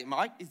my that,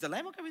 is the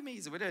lamb okay with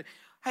me?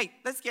 Hey,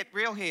 let's get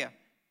real here.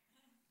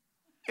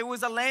 It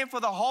was a lamb for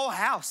the whole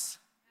house.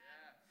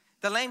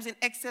 The lamb's in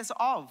excess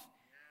of.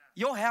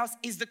 Your house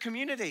is the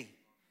community.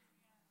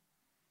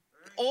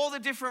 All the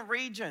different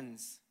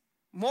regions.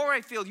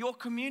 Morayfield, your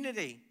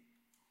community.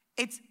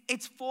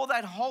 It's for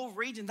that whole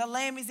region. The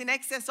lamb is in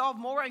excess of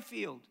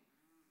Morayfield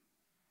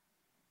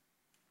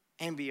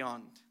and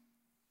beyond.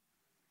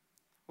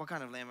 What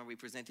kind of lamb are we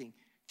presenting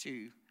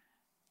to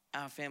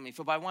our family?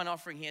 For by one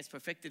offering he has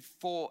perfected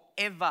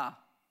forever.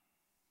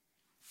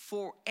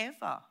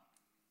 Forever.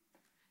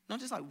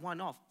 Not just like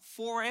one off,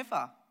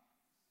 forever.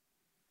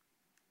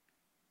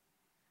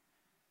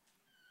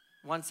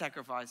 One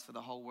sacrifice for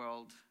the whole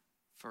world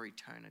for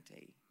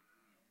eternity.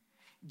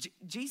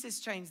 Jesus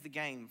changed the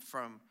game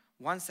from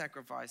one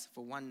sacrifice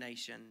for one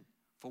nation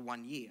for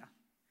 1 year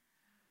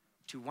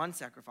to one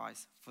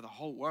sacrifice for the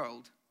whole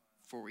world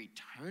for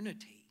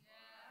eternity.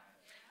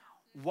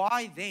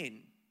 Why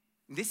then?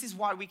 This is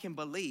why we can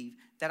believe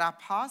that our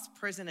past,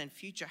 present, and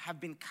future have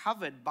been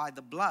covered by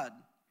the blood.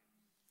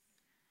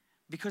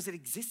 Because it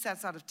exists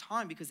outside of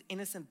time, because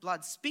innocent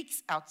blood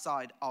speaks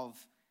outside of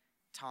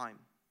time.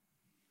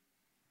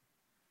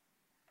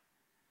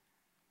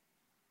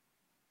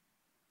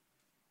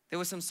 There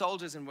were some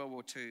soldiers in World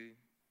War II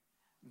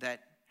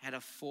that had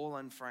a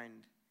fallen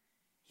friend.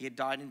 He had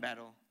died in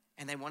battle,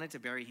 and they wanted to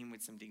bury him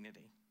with some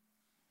dignity.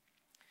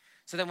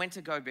 So they went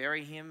to go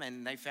bury him,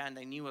 and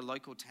they knew a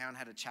local town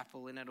had a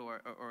chapel in it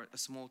or a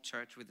small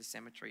church with a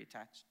cemetery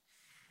attached.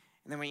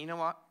 And they went, you know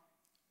what?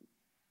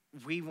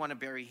 We want to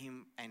bury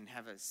him and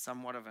have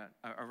somewhat of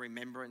a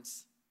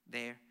remembrance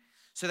there.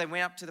 So they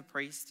went up to the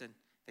priest and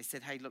they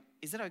said, hey, look,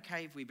 is it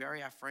okay if we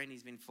bury our friend?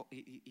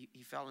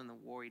 He fell in the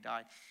war, he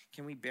died.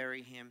 Can we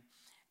bury him?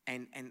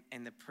 And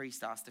the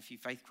priest asked a few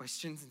faith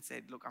questions and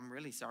said, look, I'm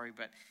really sorry,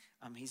 but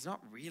he's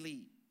not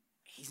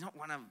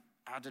one of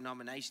our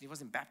denomination. He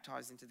wasn't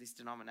baptized into this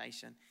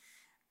denomination.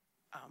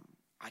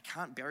 I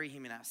can't bury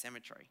him in our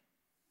cemetery.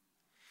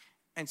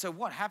 And so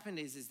what happened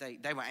is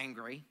they were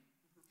angry.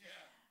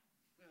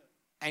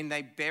 And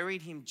they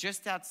buried him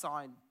just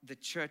outside the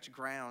church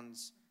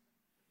grounds.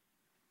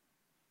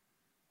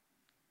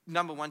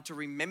 Number one, to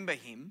remember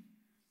him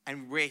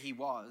and where he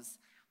was.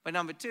 But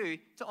number two,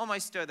 to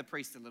almost stir the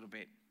priest a little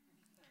bit.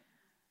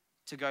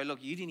 To go, look,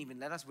 you didn't even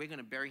let us. We're going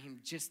to bury him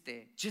just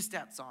there, just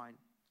outside.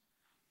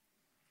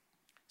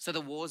 So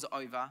the war's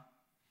over.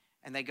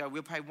 And they go,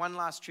 we'll pay one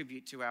last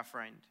tribute to our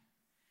friend.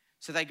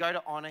 So they go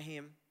to honor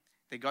him.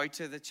 They go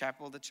to the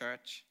chapel, the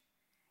church.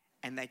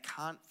 And they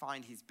can't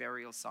find his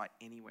burial site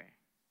anywhere.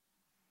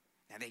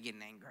 Now they're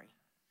getting angry.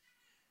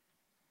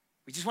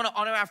 We just want to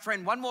honor our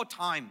friend one more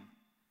time.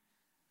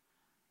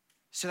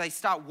 So they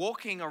start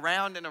walking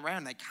around and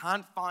around. They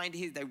can't find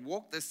they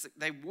walk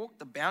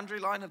the boundary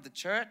line of the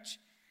church.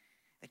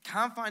 They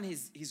can't find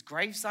his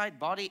gravesite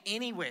body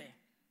anywhere.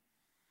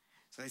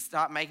 So they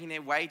start making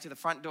their way to the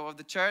front door of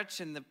the church,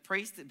 and the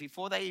priest,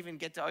 before they even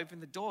get to open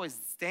the door, is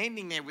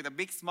standing there with a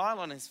big smile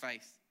on his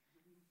face.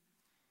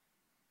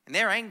 And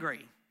they're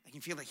angry. They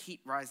can feel the heat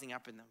rising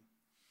up in them.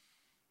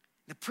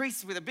 The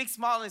priest, with a big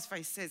smile on his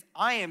face, says,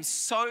 I am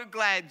so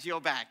glad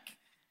you're back.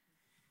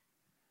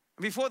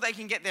 And before they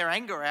can get their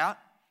anger out,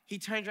 he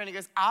turns around and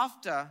goes,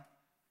 after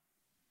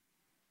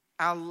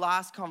our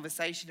last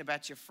conversation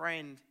about your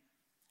friend,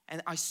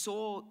 and I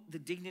saw the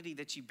dignity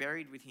that you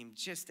buried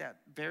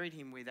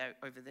him with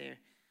over there,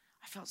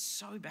 I felt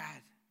so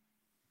bad.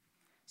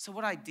 So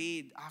what I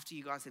did after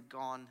you guys had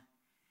gone,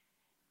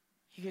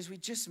 he goes, we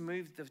just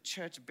moved the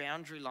church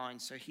boundary line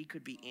so he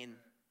could be in.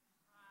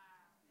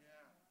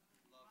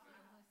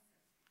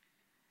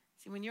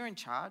 See, when you're in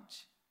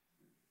charge,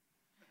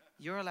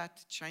 you're allowed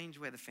to change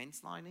where the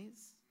fence line is.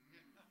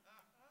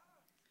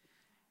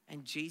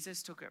 And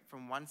Jesus took it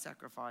from one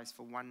sacrifice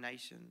for one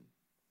nation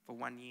for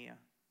 1 year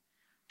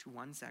to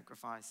one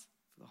sacrifice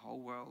for the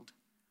whole world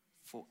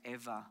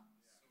forever.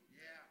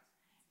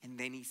 And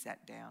then he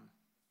sat down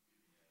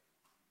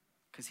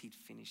because he'd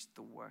finished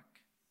the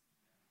work.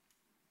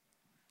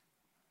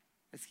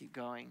 Let's keep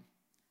going.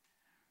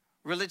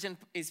 Religion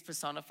is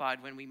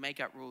personified when we make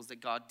up rules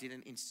that God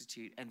didn't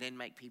institute and then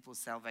make people's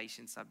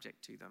salvation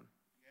subject to them.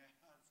 Yeah, that's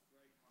a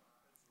great one.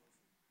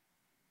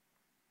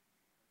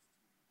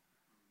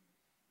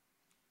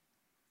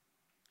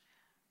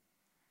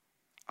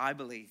 That's awesome. I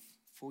believe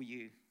for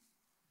you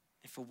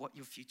and for what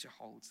your future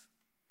holds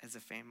as a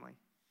family,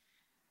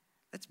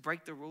 let's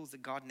break the rules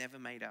that God never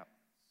made up.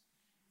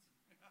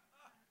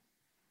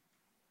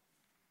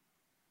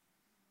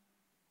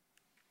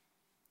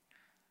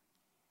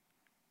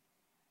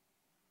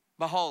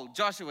 Behold,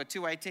 Joshua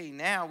 2:18.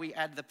 Now we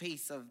add the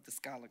piece of the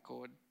scarlet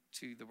cord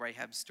to the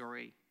Rahab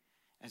story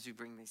as we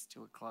bring this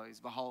to a close.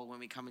 Behold, when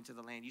we come into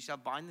the land, you shall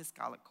bind the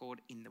scarlet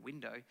cord in the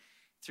window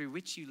through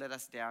which you let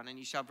us down, and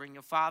you shall bring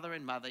your father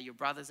and mother, your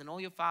brothers, and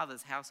all your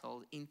father's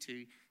household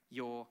into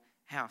your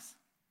house.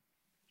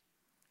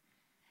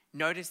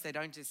 Notice they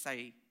don't just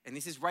say, and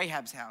this is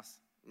Rahab's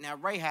house. Now,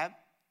 Rahab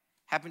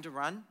happened to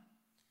run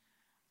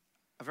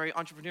a very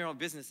entrepreneurial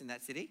business in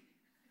that city.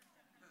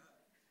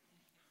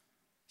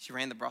 She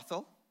ran the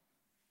brothel.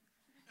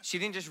 She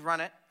didn't just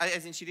run it,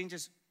 as in she didn't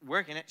just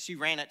work in it, she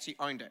ran it, she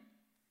owned it.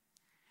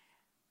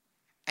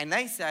 And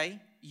they say,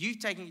 you've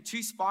taken,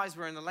 2 spies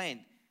were in the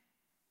land.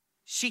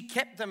 She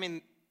kept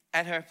them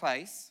at her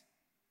place.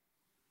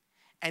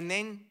 And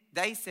then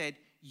they said,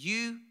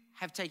 you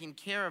have taken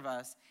care of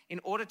us.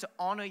 In order to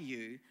honor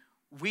you,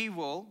 we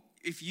will,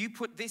 if you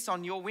put this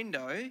on your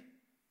window,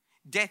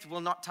 death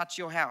will not touch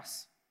your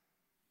house.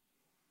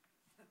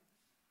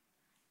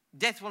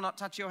 Death will not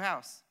touch your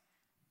house.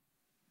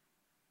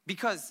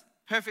 Because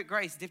perfect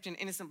grace dipped in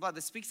innocent blood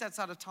that speaks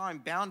outside of time,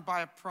 bound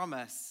by a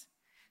promise,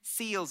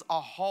 seals a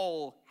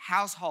whole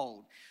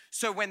household.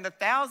 So when the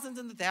thousands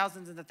and the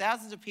thousands and the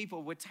thousands of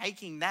people were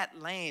taking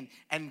that land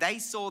and they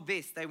saw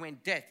this, they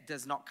went, death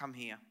does not come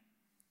here.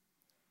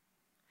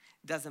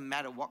 Doesn't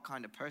matter what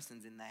kind of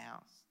person's in the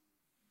house.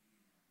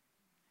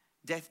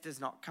 Death does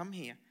not come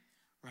here,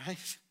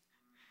 right?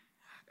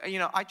 You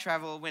know, I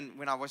travel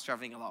when I was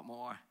traveling a lot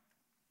more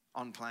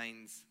on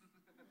planes.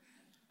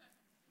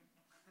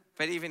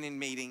 But even in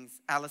meetings,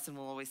 Alison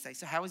will always say,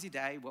 so how was your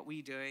day? What were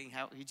you doing?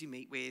 Who'd you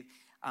meet with?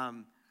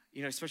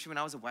 You know, especially when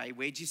I was away,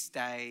 where'd you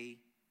stay?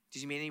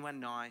 Did you meet anyone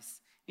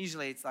nice?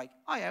 Usually it's like,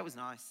 oh yeah, it was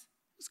nice.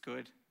 It was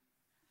good.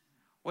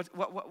 What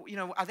you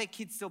know, are their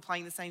kids still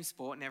playing the same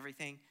sport and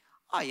everything?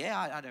 Oh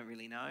yeah, I don't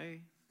really know. I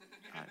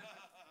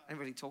don't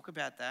really talk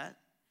about that.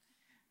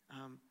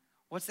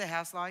 What's their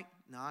house like?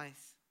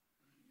 Nice.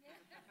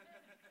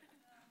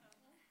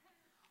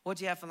 What'd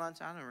you have for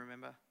lunch? I don't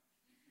remember.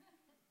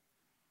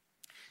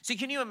 So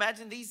can you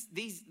imagine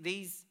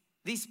these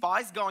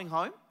spies going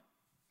home?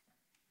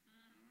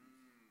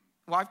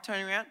 Wife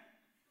turning around.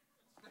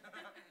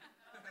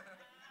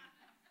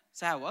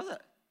 So how was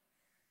it?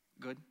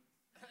 Good.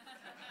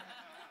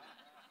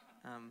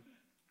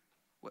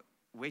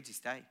 Where'd you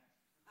stay?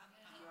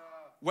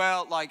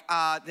 Well, like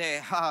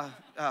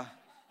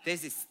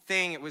there's this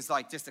thing. It was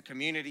like just a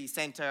community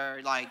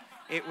center. Like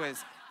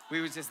we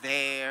were just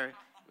there.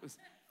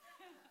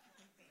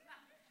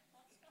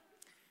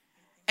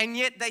 And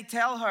yet they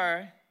tell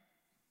her,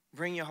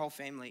 bring your whole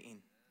family in.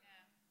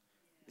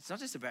 It's not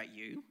just about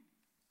you.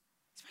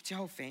 It's about your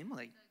whole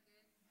family.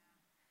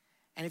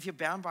 And if you're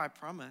bound by a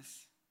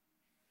promise,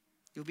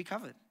 you'll be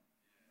covered.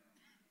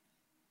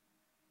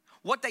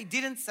 What they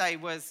didn't say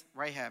was,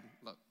 Rahab,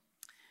 look,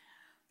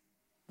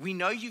 we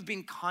know you've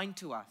been kind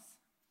to us,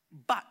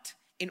 but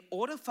in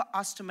order for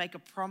us to make a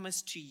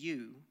promise to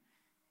you,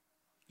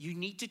 you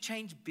need to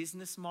change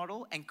business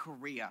model and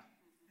career.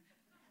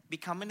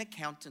 Become an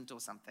accountant or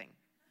something.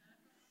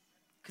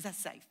 Because that's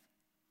safe.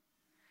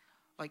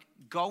 Like,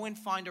 go and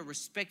find a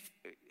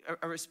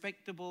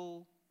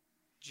respectable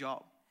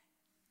job.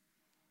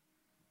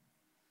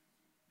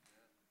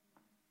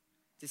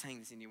 Just hang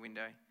this in your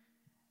window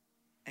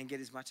and get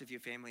as much of your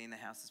family in the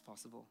house as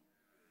possible.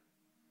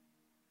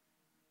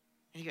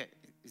 And you go,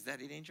 is that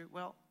it, Andrew?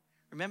 Well,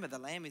 remember, the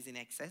lamb is in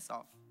excess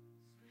of.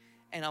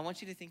 And I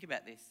want you to think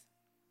about this.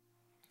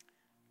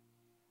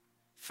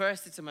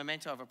 First, it's a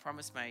memento of a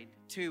promise made.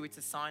 2, it's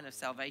a sign of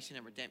salvation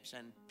and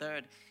redemption.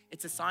 3rd,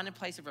 it's a sign and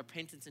place of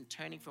repentance and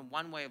turning from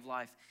one way of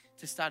life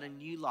to start a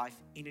new life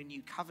in a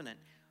new covenant.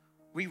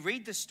 We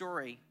read the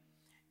story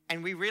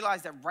and we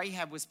realize that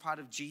Rahab was part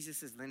of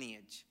Jesus'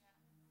 lineage.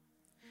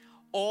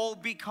 All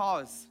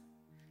because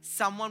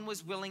someone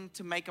was willing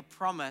to make a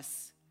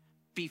promise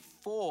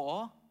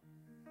before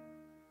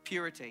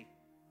purity.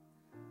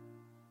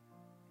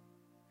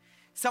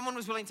 Someone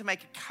was willing to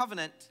make a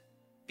covenant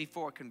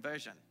before a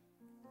conversion.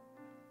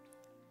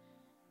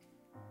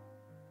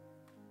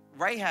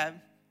 Rahab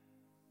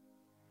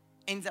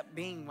ends up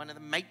being one of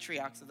the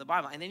matriarchs of the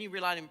Bible. And then you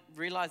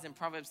realize in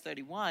Proverbs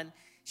 31,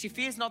 she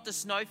fears not the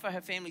snow for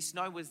her family.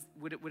 Snow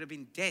would have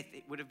been death.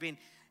 It would have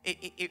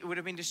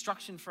been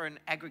destruction for an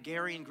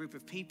agrarian group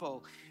of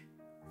people.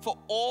 For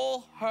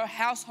all her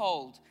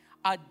household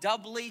are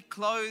doubly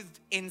clothed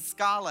in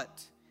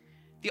scarlet.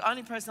 The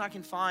only person I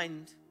can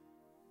find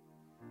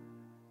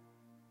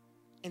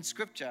in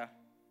scripture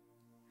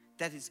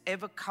that has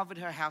ever covered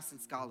her house in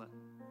scarlet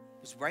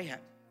was Rahab.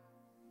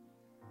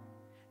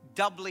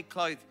 Doubly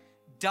clothed,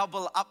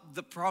 double up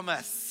the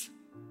promise.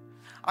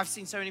 I've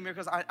seen so many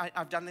miracles.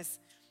 I've done this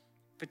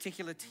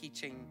particular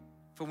teaching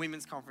for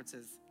women's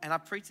conferences, and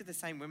I've preached at the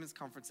same women's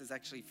conferences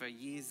actually for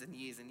years and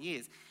years and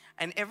years.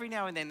 And every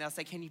now and then they'll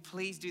say, can you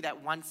please do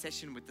that one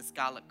session with the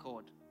scarlet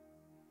cord?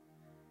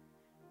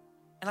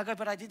 And I go,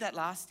 but I did that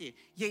last year.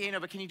 Yeah,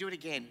 but can you do it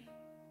again?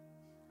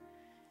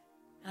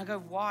 And I go,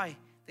 why?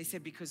 They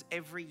said, because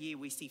every year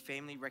we see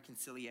family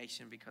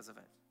reconciliation because of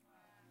it.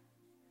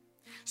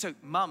 So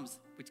mums,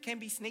 which can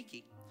be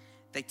sneaky,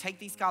 they take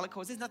these scarlet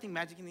cords. There's nothing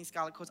magic in these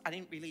scarlet cords. I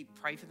didn't really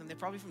pray for them. They're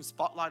probably from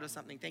Spotlight or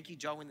something. Thank you,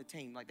 Joe and the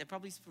team. Like, they're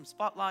probably from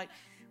Spotlight.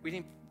 We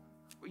didn't,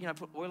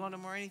 put oil on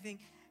them or anything.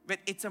 But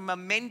it's a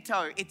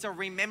memento. It's a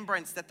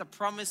remembrance that the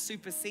promise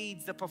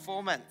supersedes the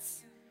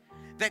performance.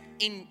 That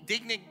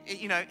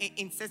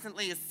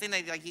incessantly a sinner,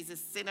 like he's a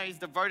sinner, he's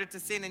devoted to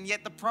sin, and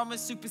yet the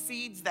promise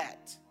supersedes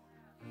that.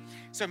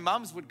 So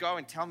mums would go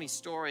and tell me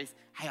stories.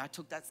 Hey, I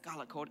took that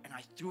scarlet cord and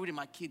I threw it in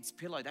my kid's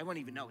pillow. They won't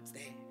even know it's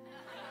there.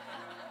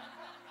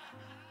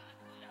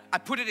 I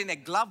put it in their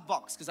glove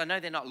box because I know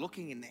they're not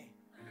looking in there.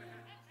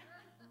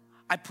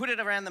 I put it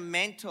around the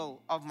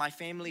mantle of my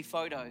family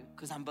photo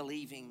because I'm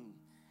believing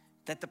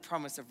that the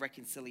promise of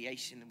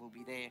reconciliation will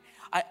be there.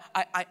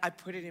 I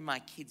put it in my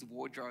kid's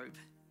wardrobe.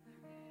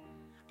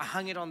 I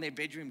hung it on their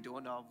bedroom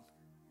doorknob.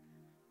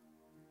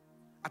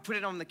 I put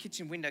it on the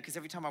kitchen window because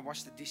every time I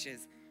wash the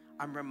dishes,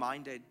 I'm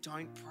reminded,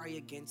 don't pray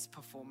against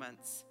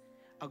performance.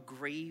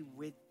 Agree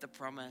with the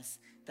promise.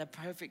 That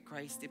perfect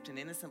grace dipped in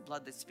innocent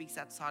blood that speaks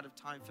outside of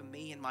time for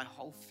me and my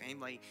whole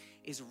family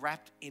is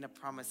wrapped in a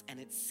promise, and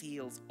it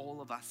seals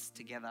all of us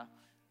together.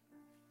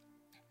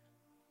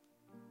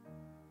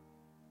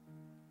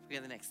 We go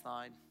to the next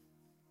slide.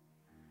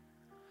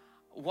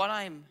 What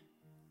I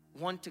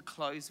want to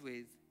close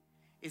with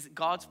is that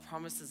God's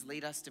promises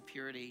lead us to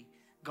purity.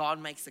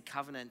 God makes a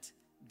covenant,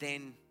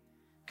 then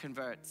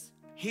converts.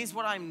 Here's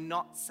what I'm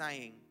not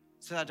saying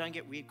so that I don't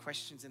get weird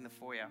questions in the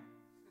foyer.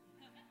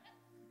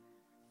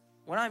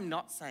 What I'm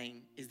not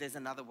saying is there's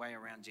another way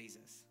around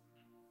Jesus.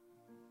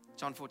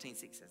 John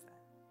 14:6 says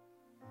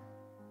that.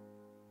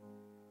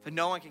 For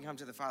no one can come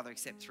to the Father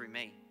except through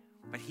me.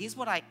 But here's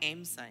what I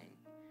am saying.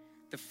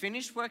 The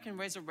finished work and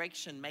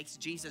resurrection makes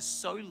Jesus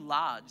so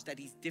large that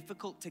he's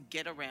difficult to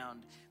get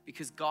around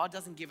because God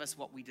doesn't give us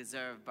what we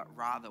deserve, but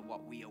rather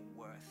what we are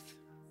worth.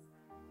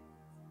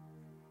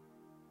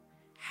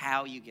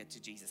 How you get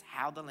to Jesus,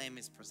 how the Lamb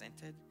is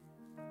presented,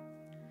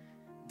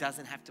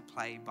 doesn't have to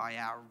play by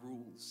our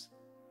rules.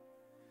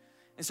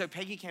 And so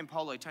Peggy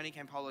Campolo, Tony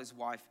Campolo's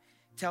wife,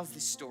 tells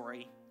this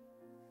story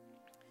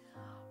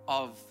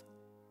of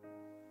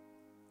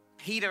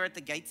Peter at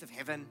the gates of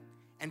heaven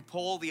and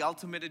Paul, the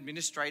ultimate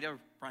administrator,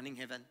 running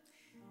heaven,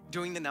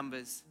 doing the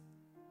numbers,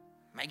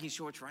 making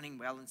sure it's running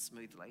well and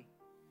smoothly.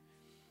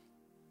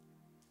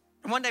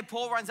 And one day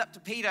Paul runs up to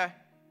Peter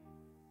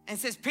and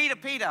says, Peter,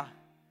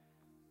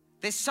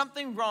 there's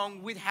something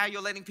wrong with how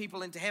you're letting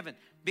people into heaven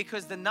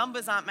because the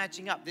numbers aren't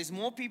matching up. There's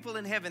more people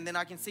in heaven than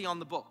I can see on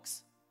the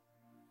books.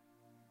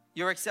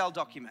 Your Excel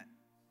document.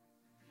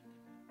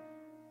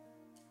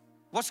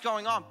 What's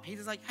going on?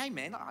 Peter's like, hey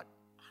man, I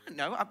don't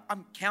know.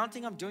 I'm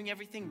counting. I'm doing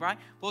everything right.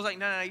 Paul's like,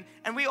 no.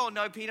 And we all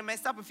know Peter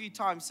messed up a few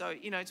times. So,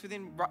 it's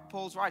within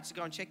Paul's rights to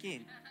go and check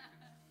in.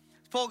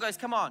 Paul goes,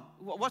 come on.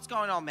 What's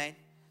going on, man?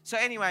 So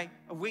anyway,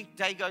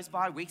 day goes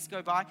by, weeks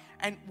go by.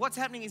 And what's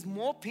happening is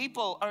more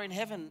people are in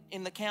heaven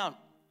in the count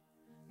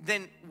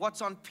than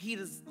what's on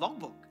Peter's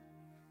logbook.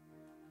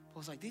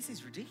 Paul's like, this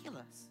is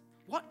ridiculous.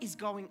 What is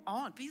going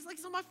on? Peter's like,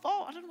 it's not my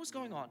fault. I don't know what's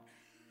going on.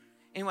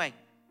 Anyway,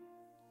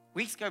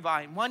 weeks go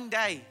by. And one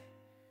day,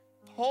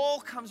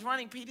 Paul comes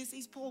running. Peter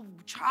sees Paul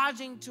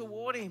charging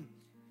toward him,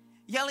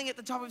 yelling at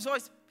the top of his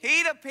voice,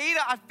 Peter,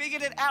 I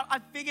figured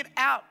it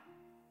out.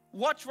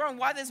 What's wrong?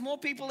 Why there's more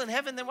people in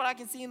heaven than what I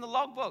can see in the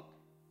logbook?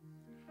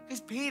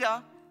 Because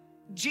Peter,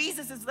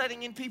 Jesus is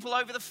letting in people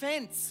over the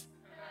fence.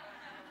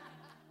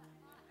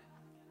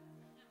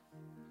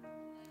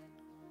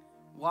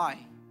 Why?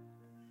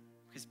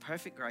 Because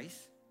perfect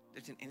grace,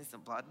 lived in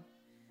innocent blood,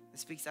 that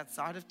speaks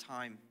outside of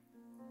time,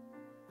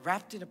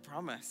 wrapped in a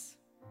promise,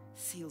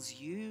 seals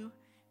you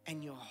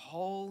and your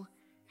whole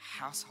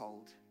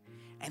household.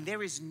 And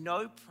there is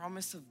no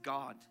promise of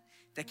God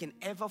that can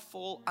ever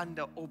fall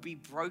under or be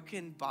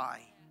broken by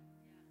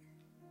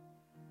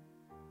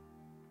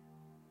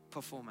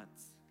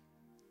performance.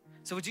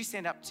 So would you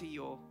stand up to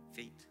your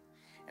feet?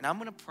 And I'm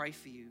going to pray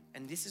for you.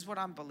 And this is what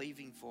I'm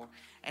believing for.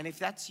 And if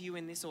that's you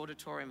in this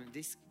auditorium, in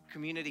this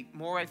community,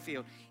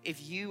 Morayfield,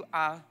 if you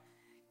are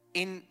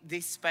in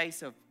this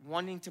space of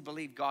wanting to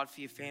believe God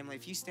for your family,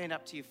 if you stand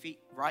up to your feet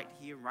right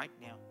here, right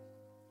now,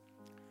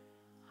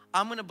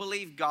 I'm going to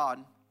believe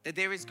God that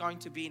there is going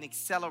to be an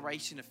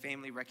acceleration of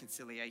family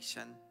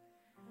reconciliation.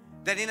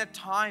 That in a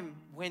time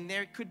when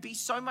there could be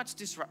so much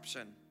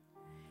disruption,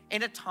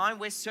 in a time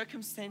where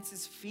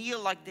circumstances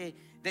feel like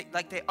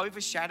they're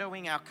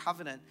overshadowing our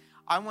covenant,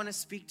 I want to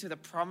speak to the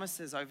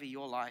promises over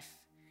your life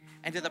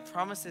and to the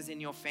promises in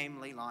your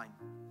family line.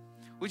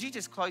 Would you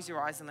just close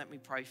your eyes and let me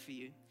pray for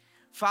you?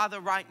 Father,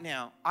 right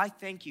now, I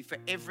thank you for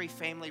every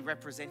family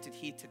represented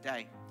here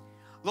today.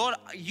 Lord,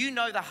 you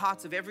know the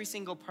hearts of every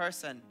single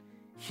person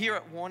here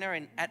at Warner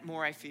and at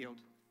Moray Field.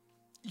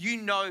 You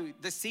know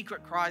the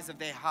secret cries of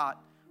their heart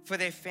for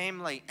their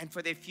family and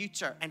for their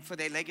future and for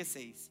their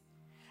legacies.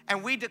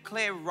 And we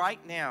declare right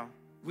now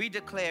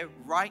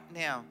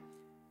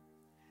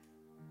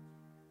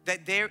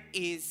that there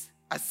is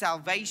a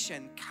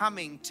salvation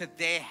coming to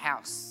their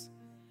house.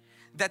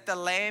 That the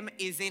Lamb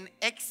is in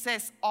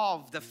excess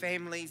of the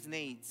family's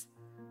needs.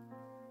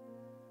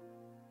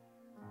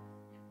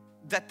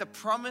 That the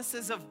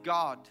promises of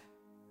God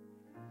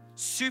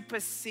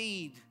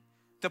supersede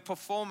the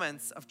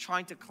performance of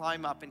trying to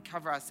climb up and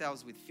cover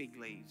ourselves with fig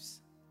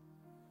leaves.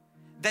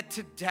 That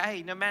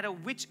today, no matter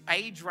which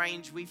age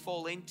range we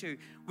fall into,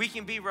 we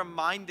can be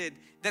reminded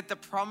that the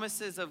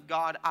promises of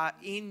God are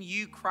in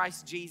you,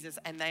 Christ Jesus,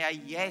 and they are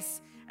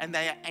yes and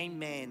they are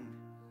amen.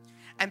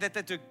 And that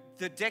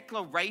the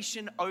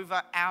declaration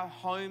over our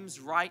homes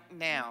right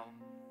now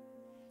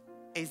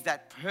is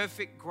that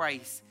perfect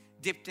grace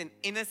dipped in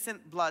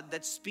innocent blood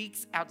that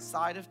speaks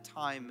outside of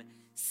time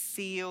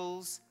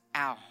seals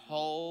our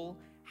whole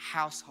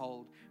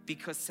household,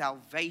 because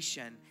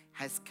salvation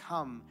has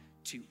come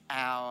to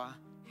our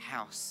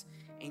house.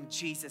 In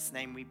Jesus'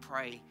 name we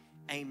pray.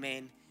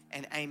 Amen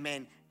and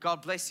amen.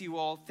 God bless you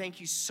all.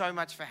 Thank you so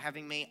much for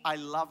having me. I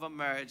love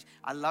Emerge.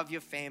 I love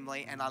your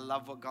family, and I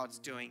love what God's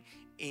doing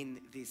in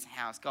this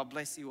house. God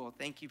bless you all.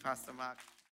 Thank you, Pastor Mark.